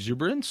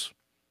exuberance,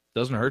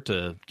 doesn't hurt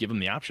to give them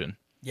the option.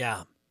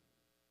 Yeah.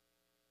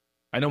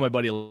 I know my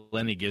buddy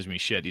Lenny gives me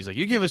shit. He's like,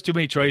 you give us too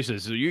many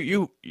choices.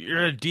 You're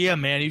a DM,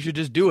 man. You should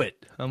just do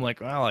it. I'm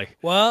like, well, I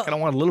kind of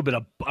want a little bit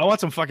of, I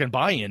want some fucking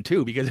buy-in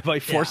too, because if I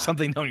force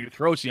something down your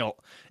throats,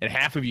 and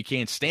half of you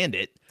can't stand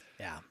it.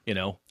 Yeah.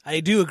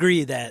 I do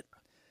agree that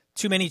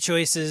too many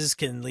choices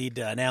can lead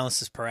to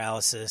analysis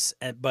paralysis,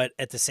 but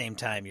at the same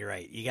time, you're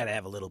right. You got to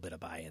have a little bit of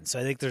buy-in. So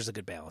I think there's a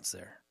good balance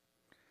there.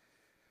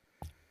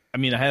 I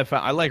mean,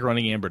 I like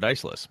running Amber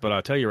Diceless, but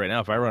I'll tell you right now,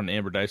 if I run an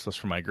Amber Diceless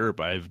for my group,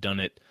 I've done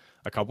it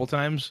a couple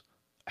times.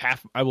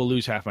 I will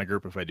lose half my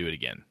group if I do it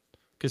again,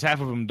 because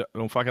half of them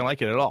don't fucking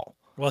like it at all.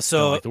 Well, so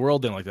they don't like the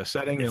world, they don't like the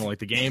setting, they don't like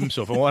the game.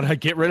 So if I want to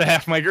get rid of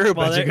half my group,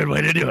 that's a good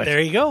way to do it. There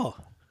you go.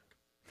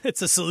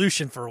 It's a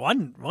solution for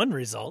one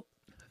result.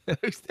 Yeah,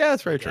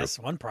 that's very true. That's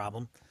one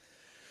problem.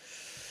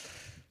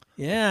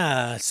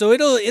 Yeah, so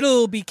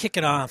it'll be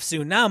kicking off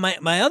soon. Now,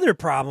 my other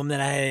problem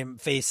that I'm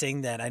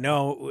facing that I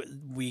know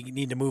we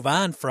need to move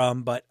on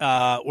from, but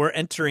we're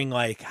entering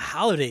like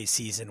holiday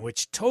season,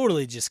 which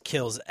totally just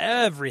kills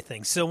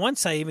everything. So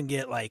once I even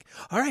get like,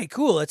 all right,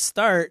 cool, let's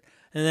start,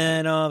 and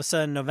then all of a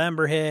sudden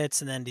November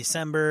hits, and then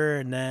December,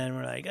 and then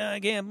we're like, oh, I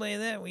can't play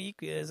that week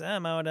because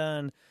I'm out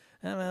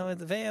with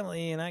the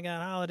family, and I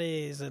got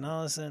holidays, and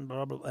all of a sudden,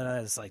 blah, blah, blah,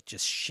 and it's like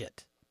just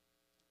shit.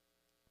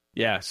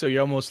 Yeah, so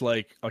you're almost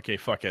like, okay,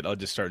 fuck it, I'll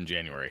just start in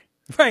January.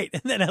 Right,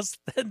 and then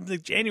the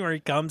January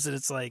comes and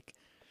it's like,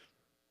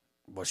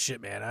 well,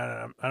 shit, man,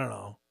 I don't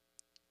know.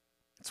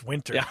 It's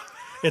winter. Yeah.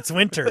 It's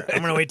winter.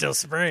 I'm gonna wait till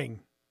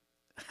spring.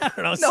 I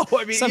don't know. No,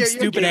 I mean, some you're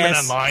stupid gaming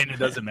ass online. It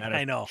doesn't matter.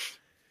 I know.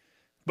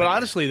 But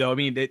honestly, though, I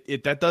mean,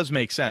 that does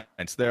make sense.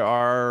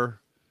 It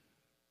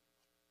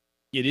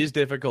is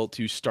difficult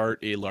to start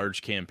a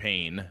large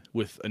campaign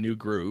with a new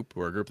group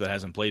or a group that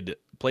hasn't played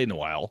in a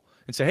while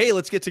and say, hey,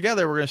 let's get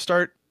together. We're going to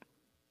start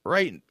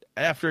right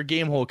after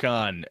Gamehole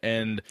Con,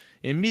 and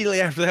immediately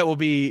after that will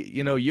be,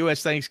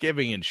 U.S.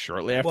 Thanksgiving, and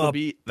shortly after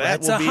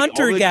Brett's will a be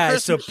hunter guy,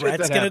 so Christmas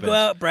Brett's gonna go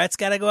out. Brett's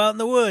got to go out in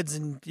the woods,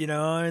 and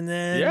and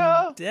then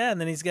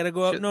and then he's got to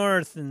go up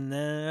north, and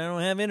then I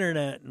don't have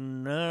internet,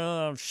 and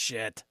oh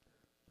shit.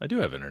 I do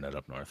have internet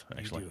up north,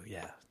 actually. You do,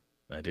 yeah.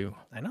 I do.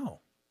 I know.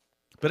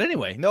 But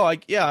anyway, no,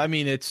 I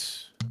mean,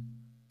 it's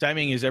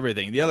timing is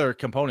everything. The other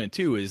component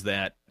too is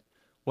that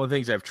one of the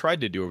things I've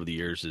tried to do over the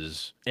years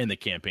is end the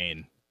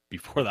campaign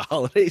before the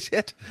holidays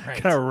hit,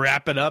 kind of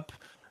wrap it up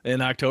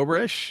in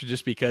October-ish,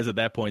 just because at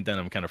that point then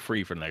I'm kind of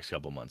free for the next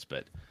couple of months.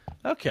 But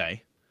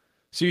okay,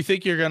 so you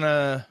think you're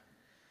gonna?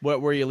 Where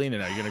are you leaning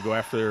at? You're gonna go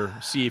after,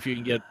 see if you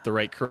can get the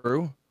right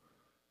crew,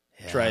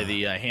 try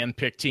the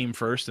hand-picked team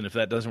first, and if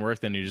that doesn't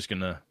work, then you're just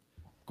gonna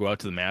go out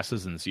to the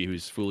masses and see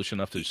who's foolish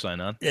enough to sign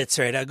on? That's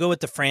right. I'll go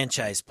with the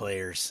franchise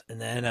players, and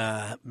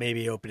then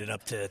maybe open it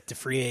up to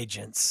free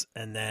agents,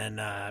 and then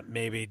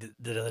maybe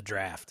the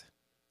draft.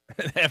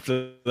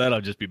 After that,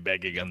 I'll just be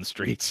begging on the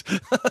streets.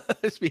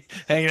 Just be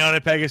hanging out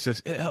at Pegasus.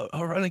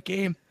 I'll run a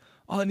game.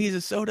 All I need is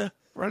a soda.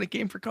 Run a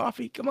game for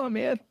coffee. Come on,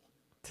 man.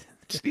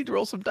 Just need to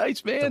roll some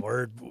dice, man.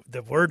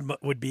 The word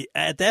would be,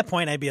 at that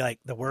point, I'd be like,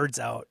 the word's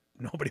out.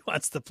 Nobody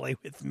wants to play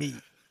with me.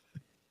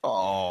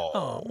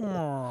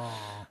 Oh.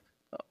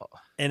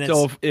 And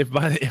so if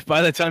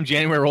by the time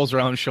January rolls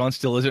around, Sean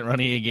still isn't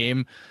running a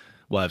game,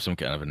 we'll have some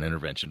kind of an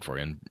intervention for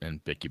you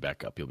and pick you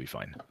back up. You'll be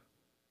fine.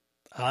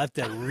 I'll have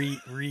to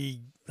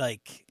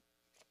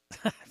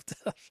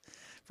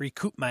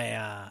recoup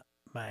my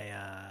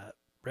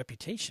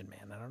reputation,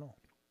 man. I don't know.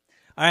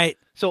 All right.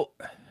 So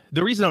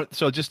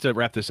just to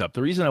wrap this up,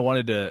 the reason I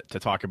wanted to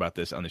talk about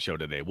this on the show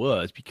today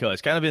was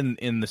because kind of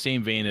in the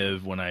same vein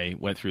of when I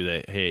went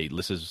through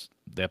this is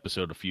the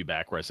episode a few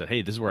back where I said,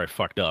 hey, this is where I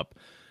fucked up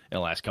in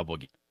the last couple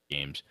of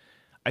games.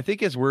 I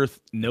think it's worth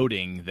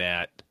noting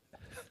that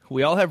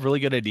we all have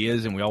really good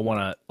ideas and we all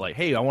want to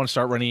hey, I want to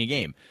start running a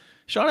game.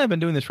 Sean and I have been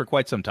doing this for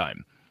quite some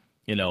time,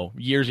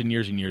 years and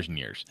years and years and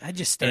years. I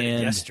just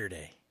started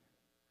yesterday.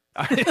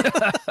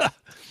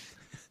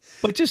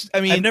 But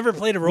I've never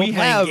played a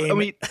role-playing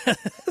game.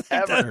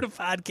 I've ever. done a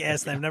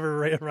podcast and I've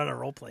never run a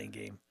role-playing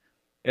game.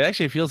 It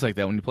actually feels like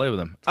that when you play with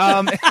them.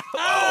 I like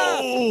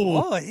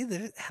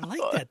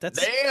that. That's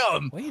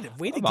damn. Way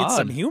to get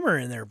some humor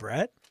in there,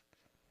 Brett.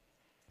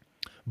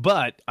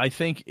 But I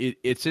think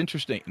it's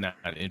interesting. Not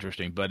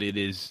interesting, but it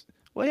is.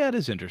 Well, yeah, it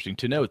is interesting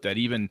to note that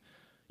even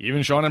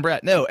Sean and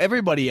Brett, no,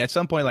 everybody at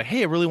some point,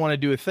 hey, I really want to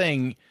do a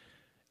thing,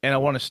 and I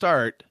want to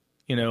start.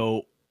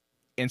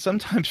 And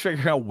sometimes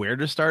figuring out where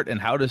to start and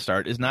how to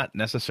start is not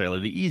necessarily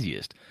the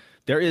easiest.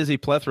 There is a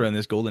plethora in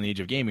this golden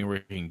age of gaming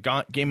where you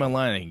can game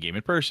online, you can game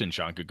in person.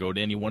 Sean could go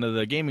to any one of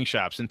the gaming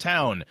shops in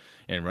town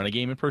and run a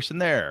game in person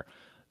there.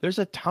 There's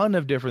a ton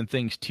of different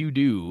things to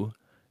do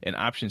and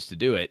options to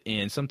do it,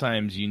 and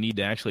sometimes you need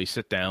to actually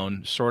sit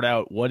down, sort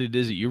out what it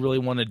is that you really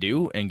want to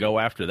do, and go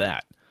after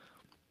that.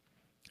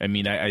 I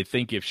mean, I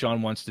think if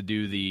Sean wants to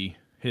do the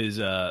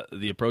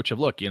approach of,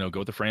 look, go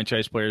with the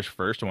franchise players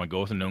first. I want to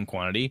go with a known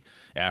quantity.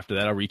 After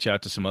that, I'll reach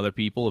out to some other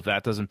people if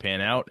that doesn't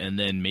pan out. And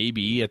then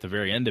maybe at the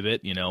very end of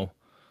it, you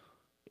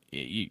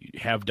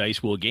have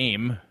Dice Will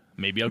Game.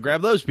 Maybe I'll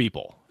grab those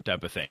people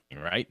type of thing,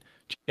 right?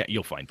 Yeah,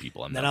 you'll find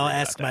people. Then I'll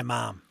ask my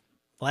mom.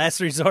 Last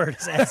resort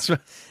is ask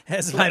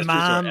my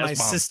mom, my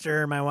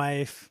sister, my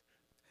wife,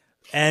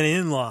 and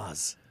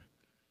in-laws.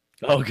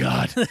 Oh,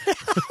 God.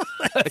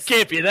 It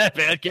can't be that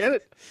bad, can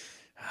it?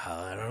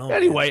 I don't know.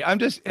 Anyway,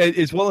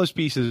 it's one of those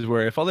pieces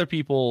where if other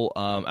people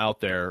out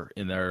there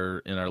in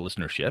our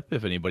listenership,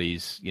 if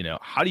anybody's,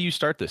 how do you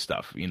start this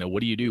stuff? What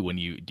do you do when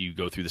do you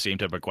go through the same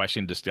type of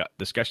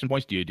discussion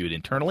points? Do you do it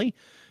internally?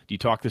 Do you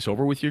talk this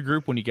over with your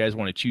group when you guys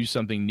want to choose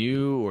something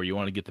new or you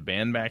want to get the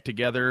band back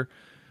together?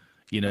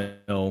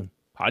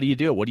 How do you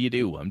do it? What do you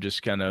do? I'm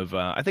just kind of,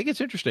 I think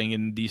it's interesting,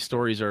 and these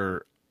stories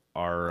are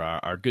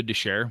good to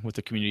share with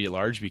the community at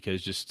large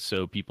because just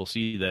so people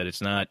see that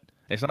it's not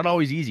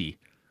always easy,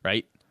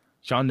 right?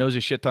 Sean knows a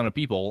shit ton of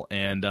people,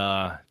 and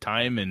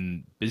time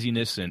and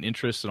busyness and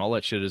interest and all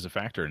that shit is a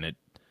factor, and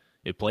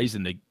it plays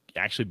into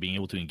actually being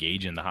able to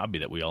engage in the hobby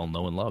that we all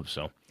know and love.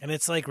 So, and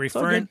it's like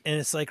referring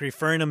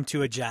them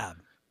to a job.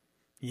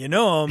 You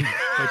know them,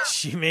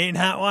 but you may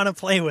not want to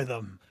play with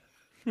them.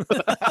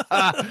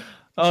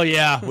 Oh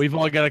yeah, we've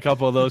all got a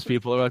couple of those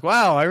people. They're like,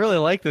 "Wow, I really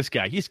like this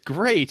guy. He's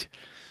great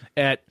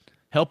at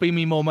helping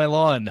me mow my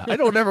lawn. I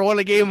don't ever want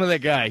to game with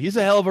that guy. He's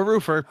a hell of a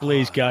roofer.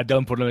 Please, God,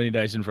 don't put any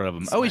dice in front of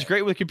him. Oh, he's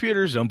great with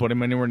computers. Don't put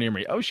him anywhere near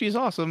me. Oh, she's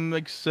awesome,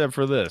 except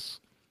for this."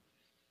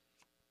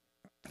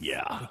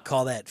 Yeah. We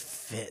call that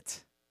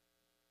fit.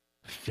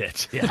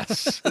 Fit,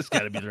 yes. It's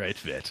got to be the right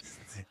fit.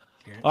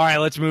 All right,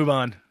 let's move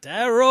on.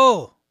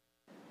 Daryl.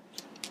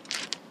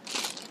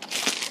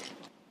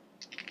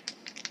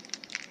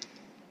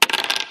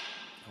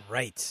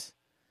 Right.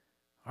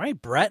 All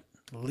right, Brett,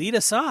 lead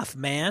us off,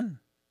 man.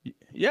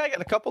 Yeah, I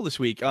got a couple this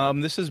week.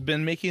 This has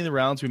been making the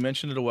rounds. We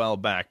mentioned it a while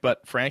back,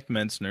 but Frank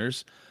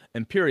Mentzner's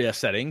Imperia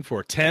setting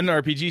for 10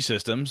 RPG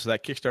systems.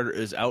 That Kickstarter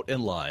is out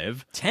and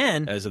live.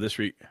 10? As of this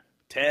week.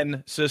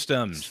 10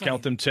 systems.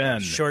 Count them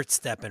 10. Short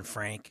stepping,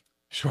 Frank.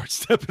 Short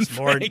stepping,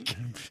 Frank.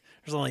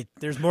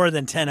 There's more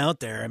than 10 out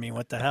there. I mean,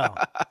 what the hell?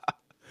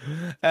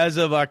 As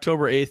of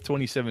October 8th,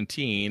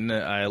 2017,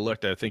 I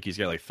looked, I think he's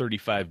got like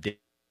 35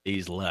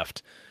 days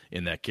left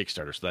in that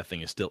Kickstarter, so that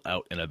thing is still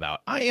out and about.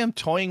 I am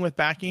toying with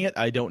backing it.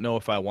 I don't know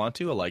if I want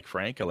to. I like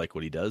Frank. I like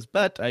what he does,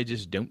 but I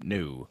just don't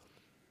know.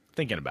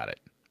 Thinking about it.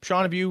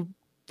 Sean, have you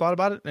thought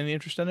about it? Any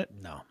interest in it?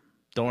 No.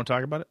 Don't want to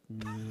talk about it?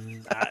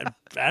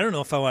 I don't know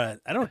if I want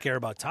to. I don't care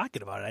about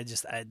talking about it.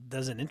 It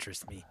doesn't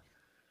interest me.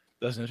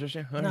 Doesn't interest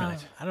you? All no,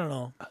 right. I don't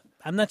know.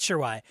 I'm not sure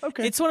why.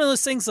 Okay. It's one of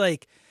those things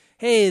like,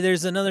 hey,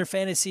 there's another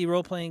fantasy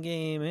role-playing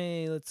game.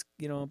 Hey, let's,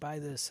 buy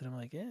this. And I'm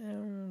like, yeah, I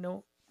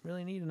don't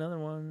really need another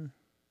one.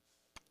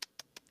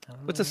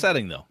 What's the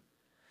setting, though?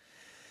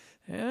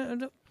 Yeah, I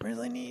don't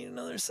really need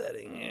another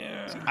setting.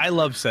 Yeah. I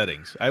love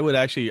settings. I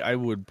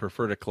would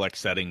prefer to collect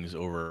settings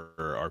over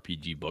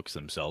RPG books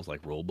themselves,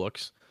 like rule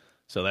books.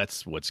 So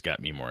that's what's got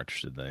me more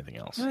interested than anything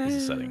else, is the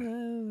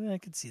setting. I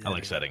could see that. I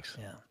like settings.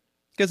 Yeah.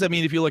 Because, I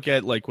mean, if you look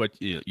at, like,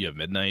 what you have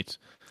Midnight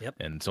Yep.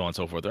 and so on and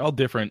so forth, they're all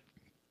different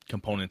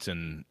components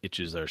and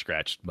itches that are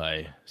scratched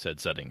by said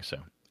settings. So,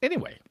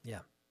 anyway. Yeah.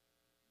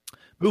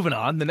 Moving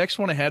on, the next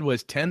one I had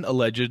was 10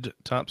 alleged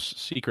top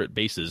secret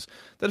bases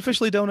that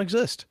officially don't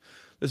exist.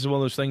 This is one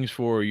of those things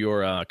for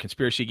your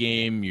conspiracy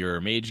game,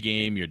 your mage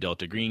game, your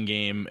Delta Green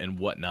game, and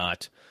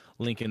whatnot.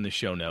 Link in the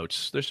show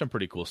notes. There's some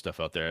pretty cool stuff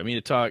out there. I mean,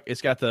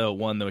 it's got the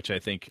one which I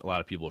think a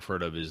lot of people have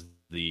heard of is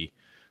the,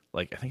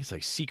 I think it's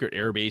like secret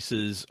air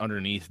bases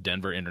underneath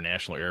Denver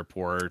International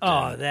Airport.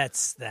 Oh,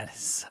 that's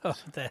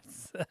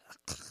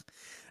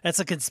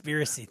a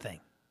conspiracy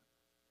thing.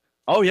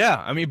 Oh, yeah.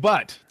 I mean,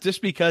 but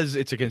just because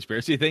it's a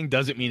conspiracy thing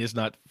doesn't mean it's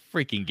not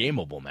freaking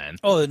gameable, man.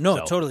 Oh, no,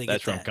 So totally.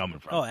 That's get where that. I'm coming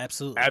from. Oh,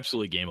 absolutely.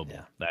 Absolutely gameable.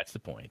 Yeah. That's the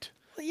point.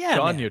 Well, yeah,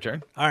 Sean, man. your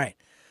turn. All right.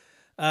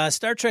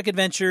 Star Trek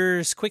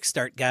Adventures Quick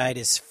Start Guide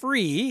is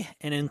free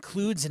and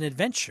includes an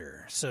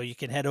adventure. So you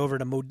can head over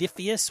to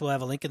Modifius. We'll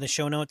have a link in the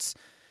show notes.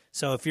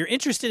 So if you're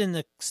interested in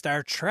the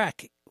Star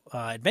Trek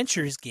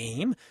Adventures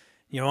game,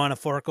 you don't want to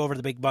fork over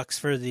the big bucks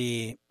for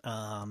the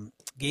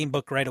game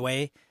book right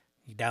away,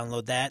 you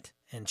download that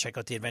and check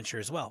out the adventure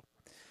as well.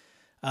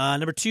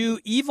 Number 2,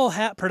 Evil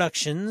Hat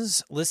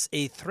Productions lists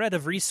a thread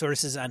of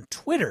resources on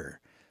Twitter.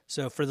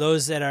 So for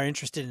those that are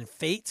interested in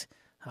Fate,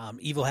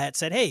 Evil Hat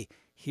said, hey,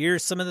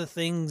 here's some of the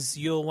things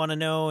you'll want to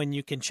know and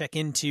you can check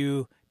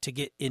into to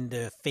get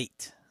into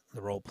Fate,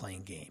 the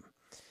role-playing game.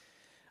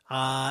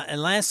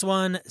 And last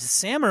one,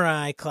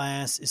 Samurai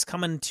class is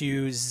coming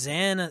to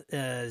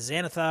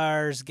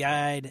Xanathar's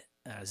Guide,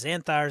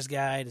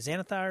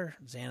 Xanathar,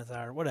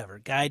 whatever,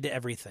 Guide to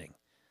Everything,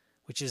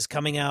 which is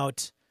coming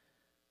out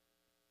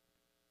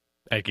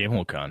At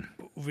GameholeCon.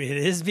 It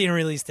is being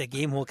released at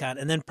GameholeCon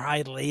and then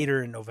probably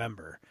later in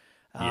November.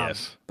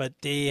 Yes. But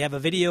they have a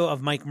video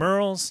of Mike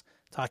Merles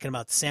talking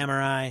about the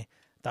samurai.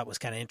 Thought was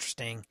kind of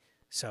interesting.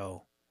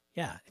 So,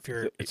 yeah, if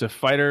you're... It's a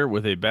fighter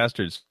with a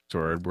bastard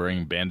sword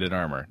wearing bandit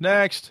armor.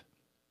 Next!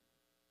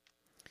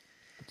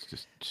 It's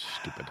just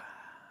stupid.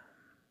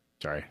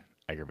 Sorry.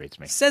 Aggravates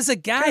me. Says a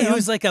guy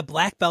who's like a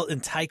black belt in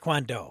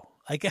Taekwondo.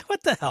 Like,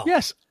 what the hell?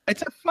 Yes,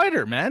 it's a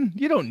fighter, man.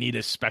 You don't need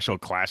a special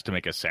class to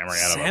make a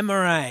samurai out of it.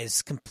 Samurai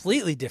is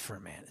completely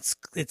different, man.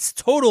 It's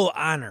total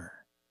honor.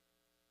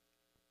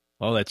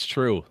 Oh, that's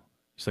true.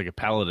 It's like a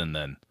paladin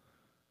then.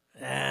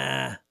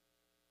 They're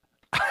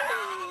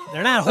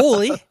not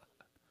holy. All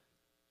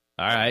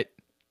right.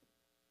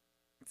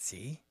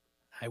 See?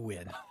 I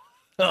win.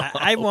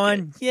 I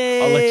won.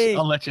 Yay.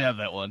 I'll let you have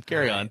that one.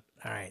 Carry on.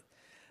 All right.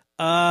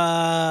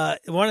 I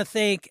want to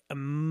thank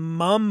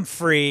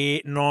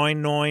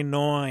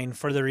Mumfree999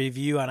 for the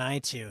review on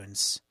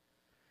iTunes.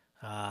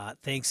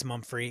 Thanks,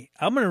 Mumfree.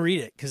 I'm going to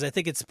read it because I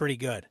think it's pretty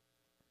good.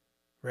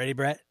 Ready,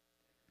 Brett?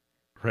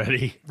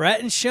 Ready? Brett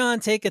and Sean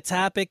take a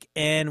topic,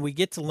 and we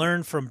get to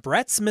learn from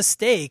Brett's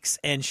mistakes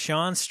and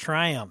Sean's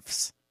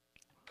triumphs.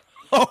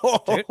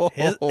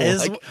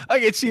 I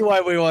can see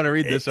why we want to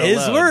read this out His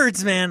loud.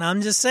 words, man.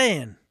 I'm just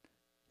saying.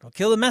 Don't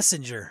kill the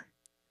messenger.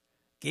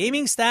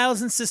 Gaming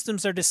styles and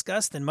systems are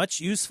discussed, and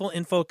much useful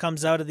info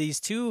comes out of these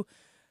two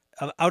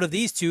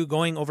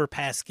going over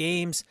past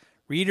games,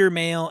 reader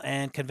mail,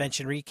 and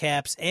convention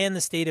recaps, and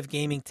the state of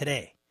gaming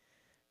today.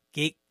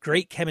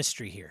 Great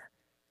chemistry here.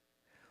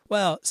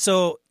 Well,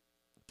 so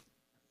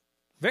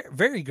very,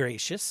 very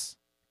gracious,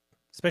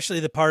 especially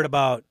the part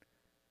about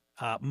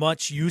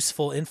much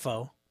useful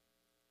info.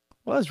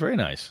 Well, that's very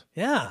nice.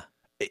 Yeah.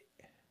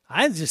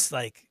 I'm just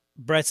like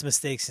Brett's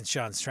mistakes and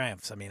Sean's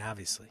triumphs. I mean,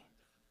 obviously.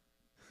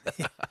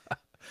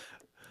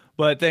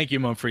 But thank you,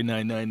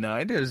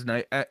 Mumfrey999. It is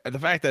nice. The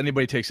fact that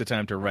anybody takes the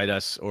time to write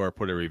us or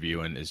put a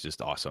review in is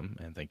just awesome,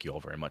 and thank you all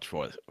very much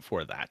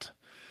for that.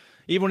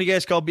 Even when you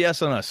guys call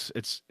BS on us,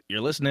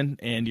 you're listening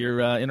and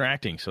you're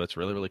interacting, so it's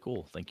really, really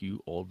cool. Thank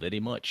you all very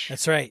much.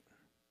 That's right.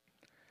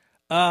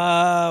 What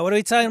are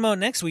we talking about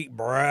next week,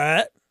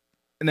 Brett?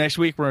 Next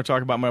week, we're going to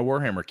talk about my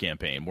Warhammer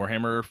campaign,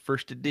 Warhammer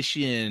First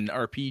Edition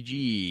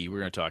RPG. We're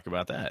going to talk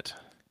about that.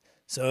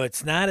 So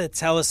it's not a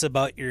tell us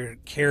about your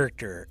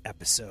character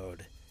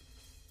episode.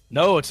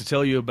 No, it's to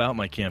tell you about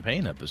my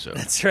campaign episode.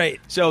 That's right.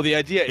 So the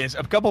idea is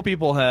a couple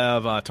people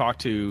have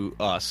talked to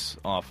us,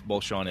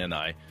 both Sean and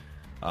I,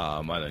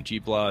 on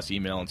G+,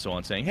 email, and so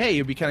on, saying, hey,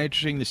 it'd be kind of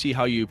interesting to see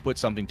how you put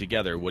something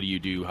together. What do you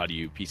do? How do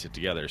you piece it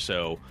together?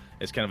 So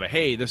it's kind of a,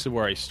 hey, this is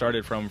where I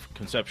started from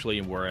conceptually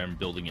and where I'm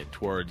building it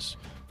towards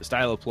the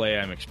style of play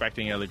I'm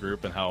expecting out of the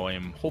group and how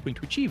I'm hoping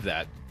to achieve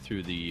that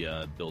through the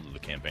build of the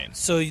campaign.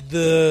 So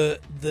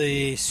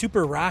the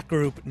super rock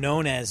group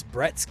known as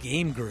Brett's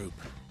Game Group,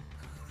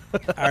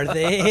 are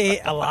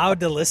they allowed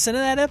to listen to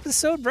that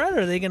episode, Brett?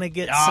 Or are they going to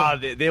get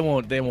they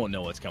won't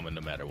know what's coming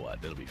no matter what.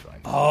 It'll be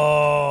fine.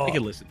 Oh. They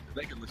can listen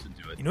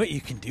to it. You know what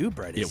you can do,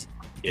 Brett? Is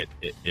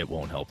It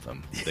won't help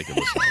them. They can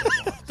listen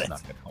to it. It's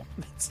not going to help.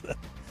 That's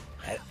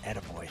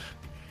attaboy.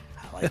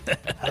 I like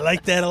that. I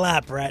like that a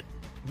lot, Brett.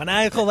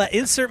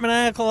 Insert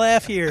maniacal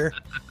laugh here.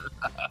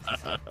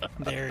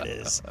 There it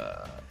is.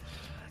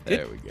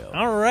 There we go.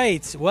 All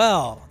right.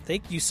 Well,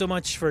 thank you so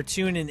much for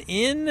tuning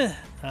in.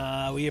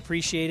 We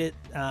appreciate it.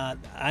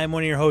 I'm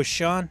one of your hosts,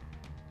 Sean.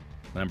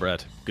 I'm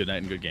Brett. Good night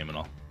and good game and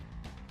all.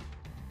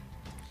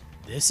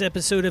 This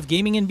episode of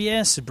Gaming and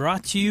BS is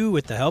brought to you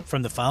with the help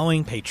from the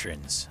following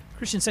patrons: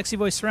 Christian Sexy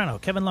Voice Serrano,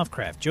 Kevin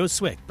Lovecraft, Joe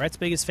Swick, Brett's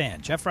Biggest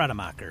Fan, Jeff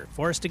Rademacher,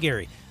 Forrest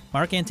Aguirre,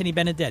 Mark Anthony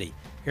Benedetti,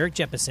 Eric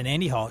Jeppesen,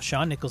 Andy Hall,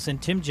 Sean Nicholson,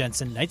 Tim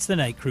Jensen, Knights of the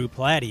Night Crew,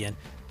 Palladian,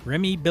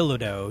 Remy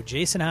Bilodeau,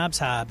 Jason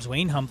Hobbs,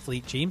 Wayne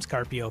Humphrey, James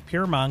Carpio,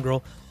 Pure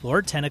Mongrel,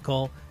 Lord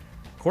Tentacle,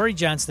 Corey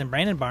Johnston,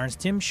 Brandon Barnes,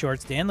 Tim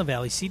Shorts, Dan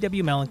LaValle,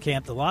 C.W.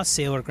 Mellencamp, The Lost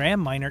Sailor,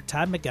 Graham Minert,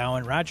 Todd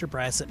McGowan, Roger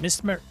Brassett,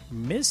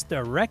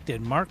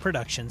 Misdirected, Mark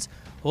Productions,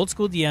 Old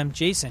School DM,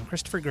 Jason,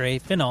 Christopher Gray,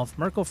 Finn Ulf,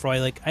 Merkel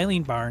Froelich,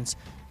 Eileen Barnes,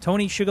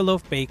 Tony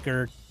Sugarloaf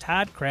Baker,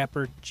 Todd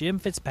Crapper, Jim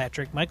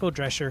Fitzpatrick, Michael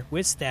Drescher,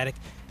 Wiz Static,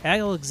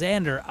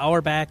 Alexander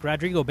Auerbach,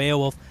 Rodrigo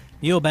Beowulf,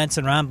 Neil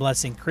Benson, Ron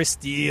Blessing, Chris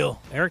Steele,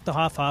 Eric the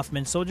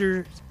Hoffman,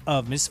 Soldier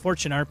of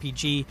Misfortune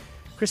RPG,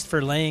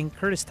 Christopher Lang,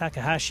 Curtis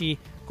Takahashi,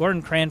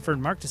 Gordon Cranford,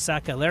 Mark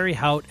Tasaka, Larry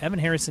Hout, Evan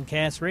Harrison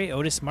Cass, Ray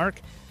Otis, Mark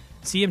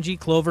CMG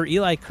Clover,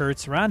 Eli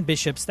Kurtz, Ron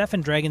Bishop,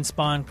 Stefan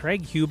Dragonspawn,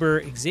 Craig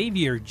Huber,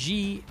 Xavier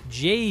G,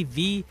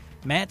 JV,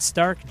 Matt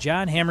Stark,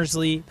 John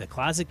Hammersley, The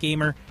Closet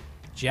Gamer,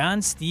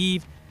 John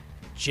Steve,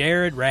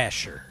 Jared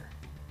Rasher.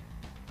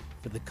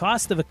 For the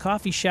cost of a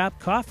coffee shop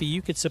coffee,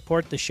 you could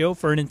support the show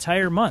for an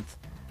entire month.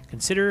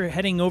 Consider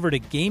heading over to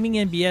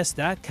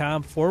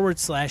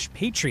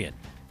gamingnbs.com/Patreon.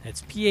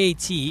 That's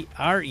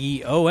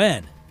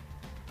Patreon.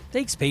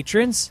 Thanks,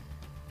 patrons.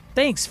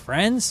 Thanks,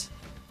 friends.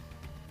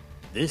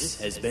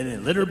 This has been a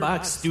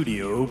Litterbox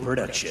Studio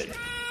production.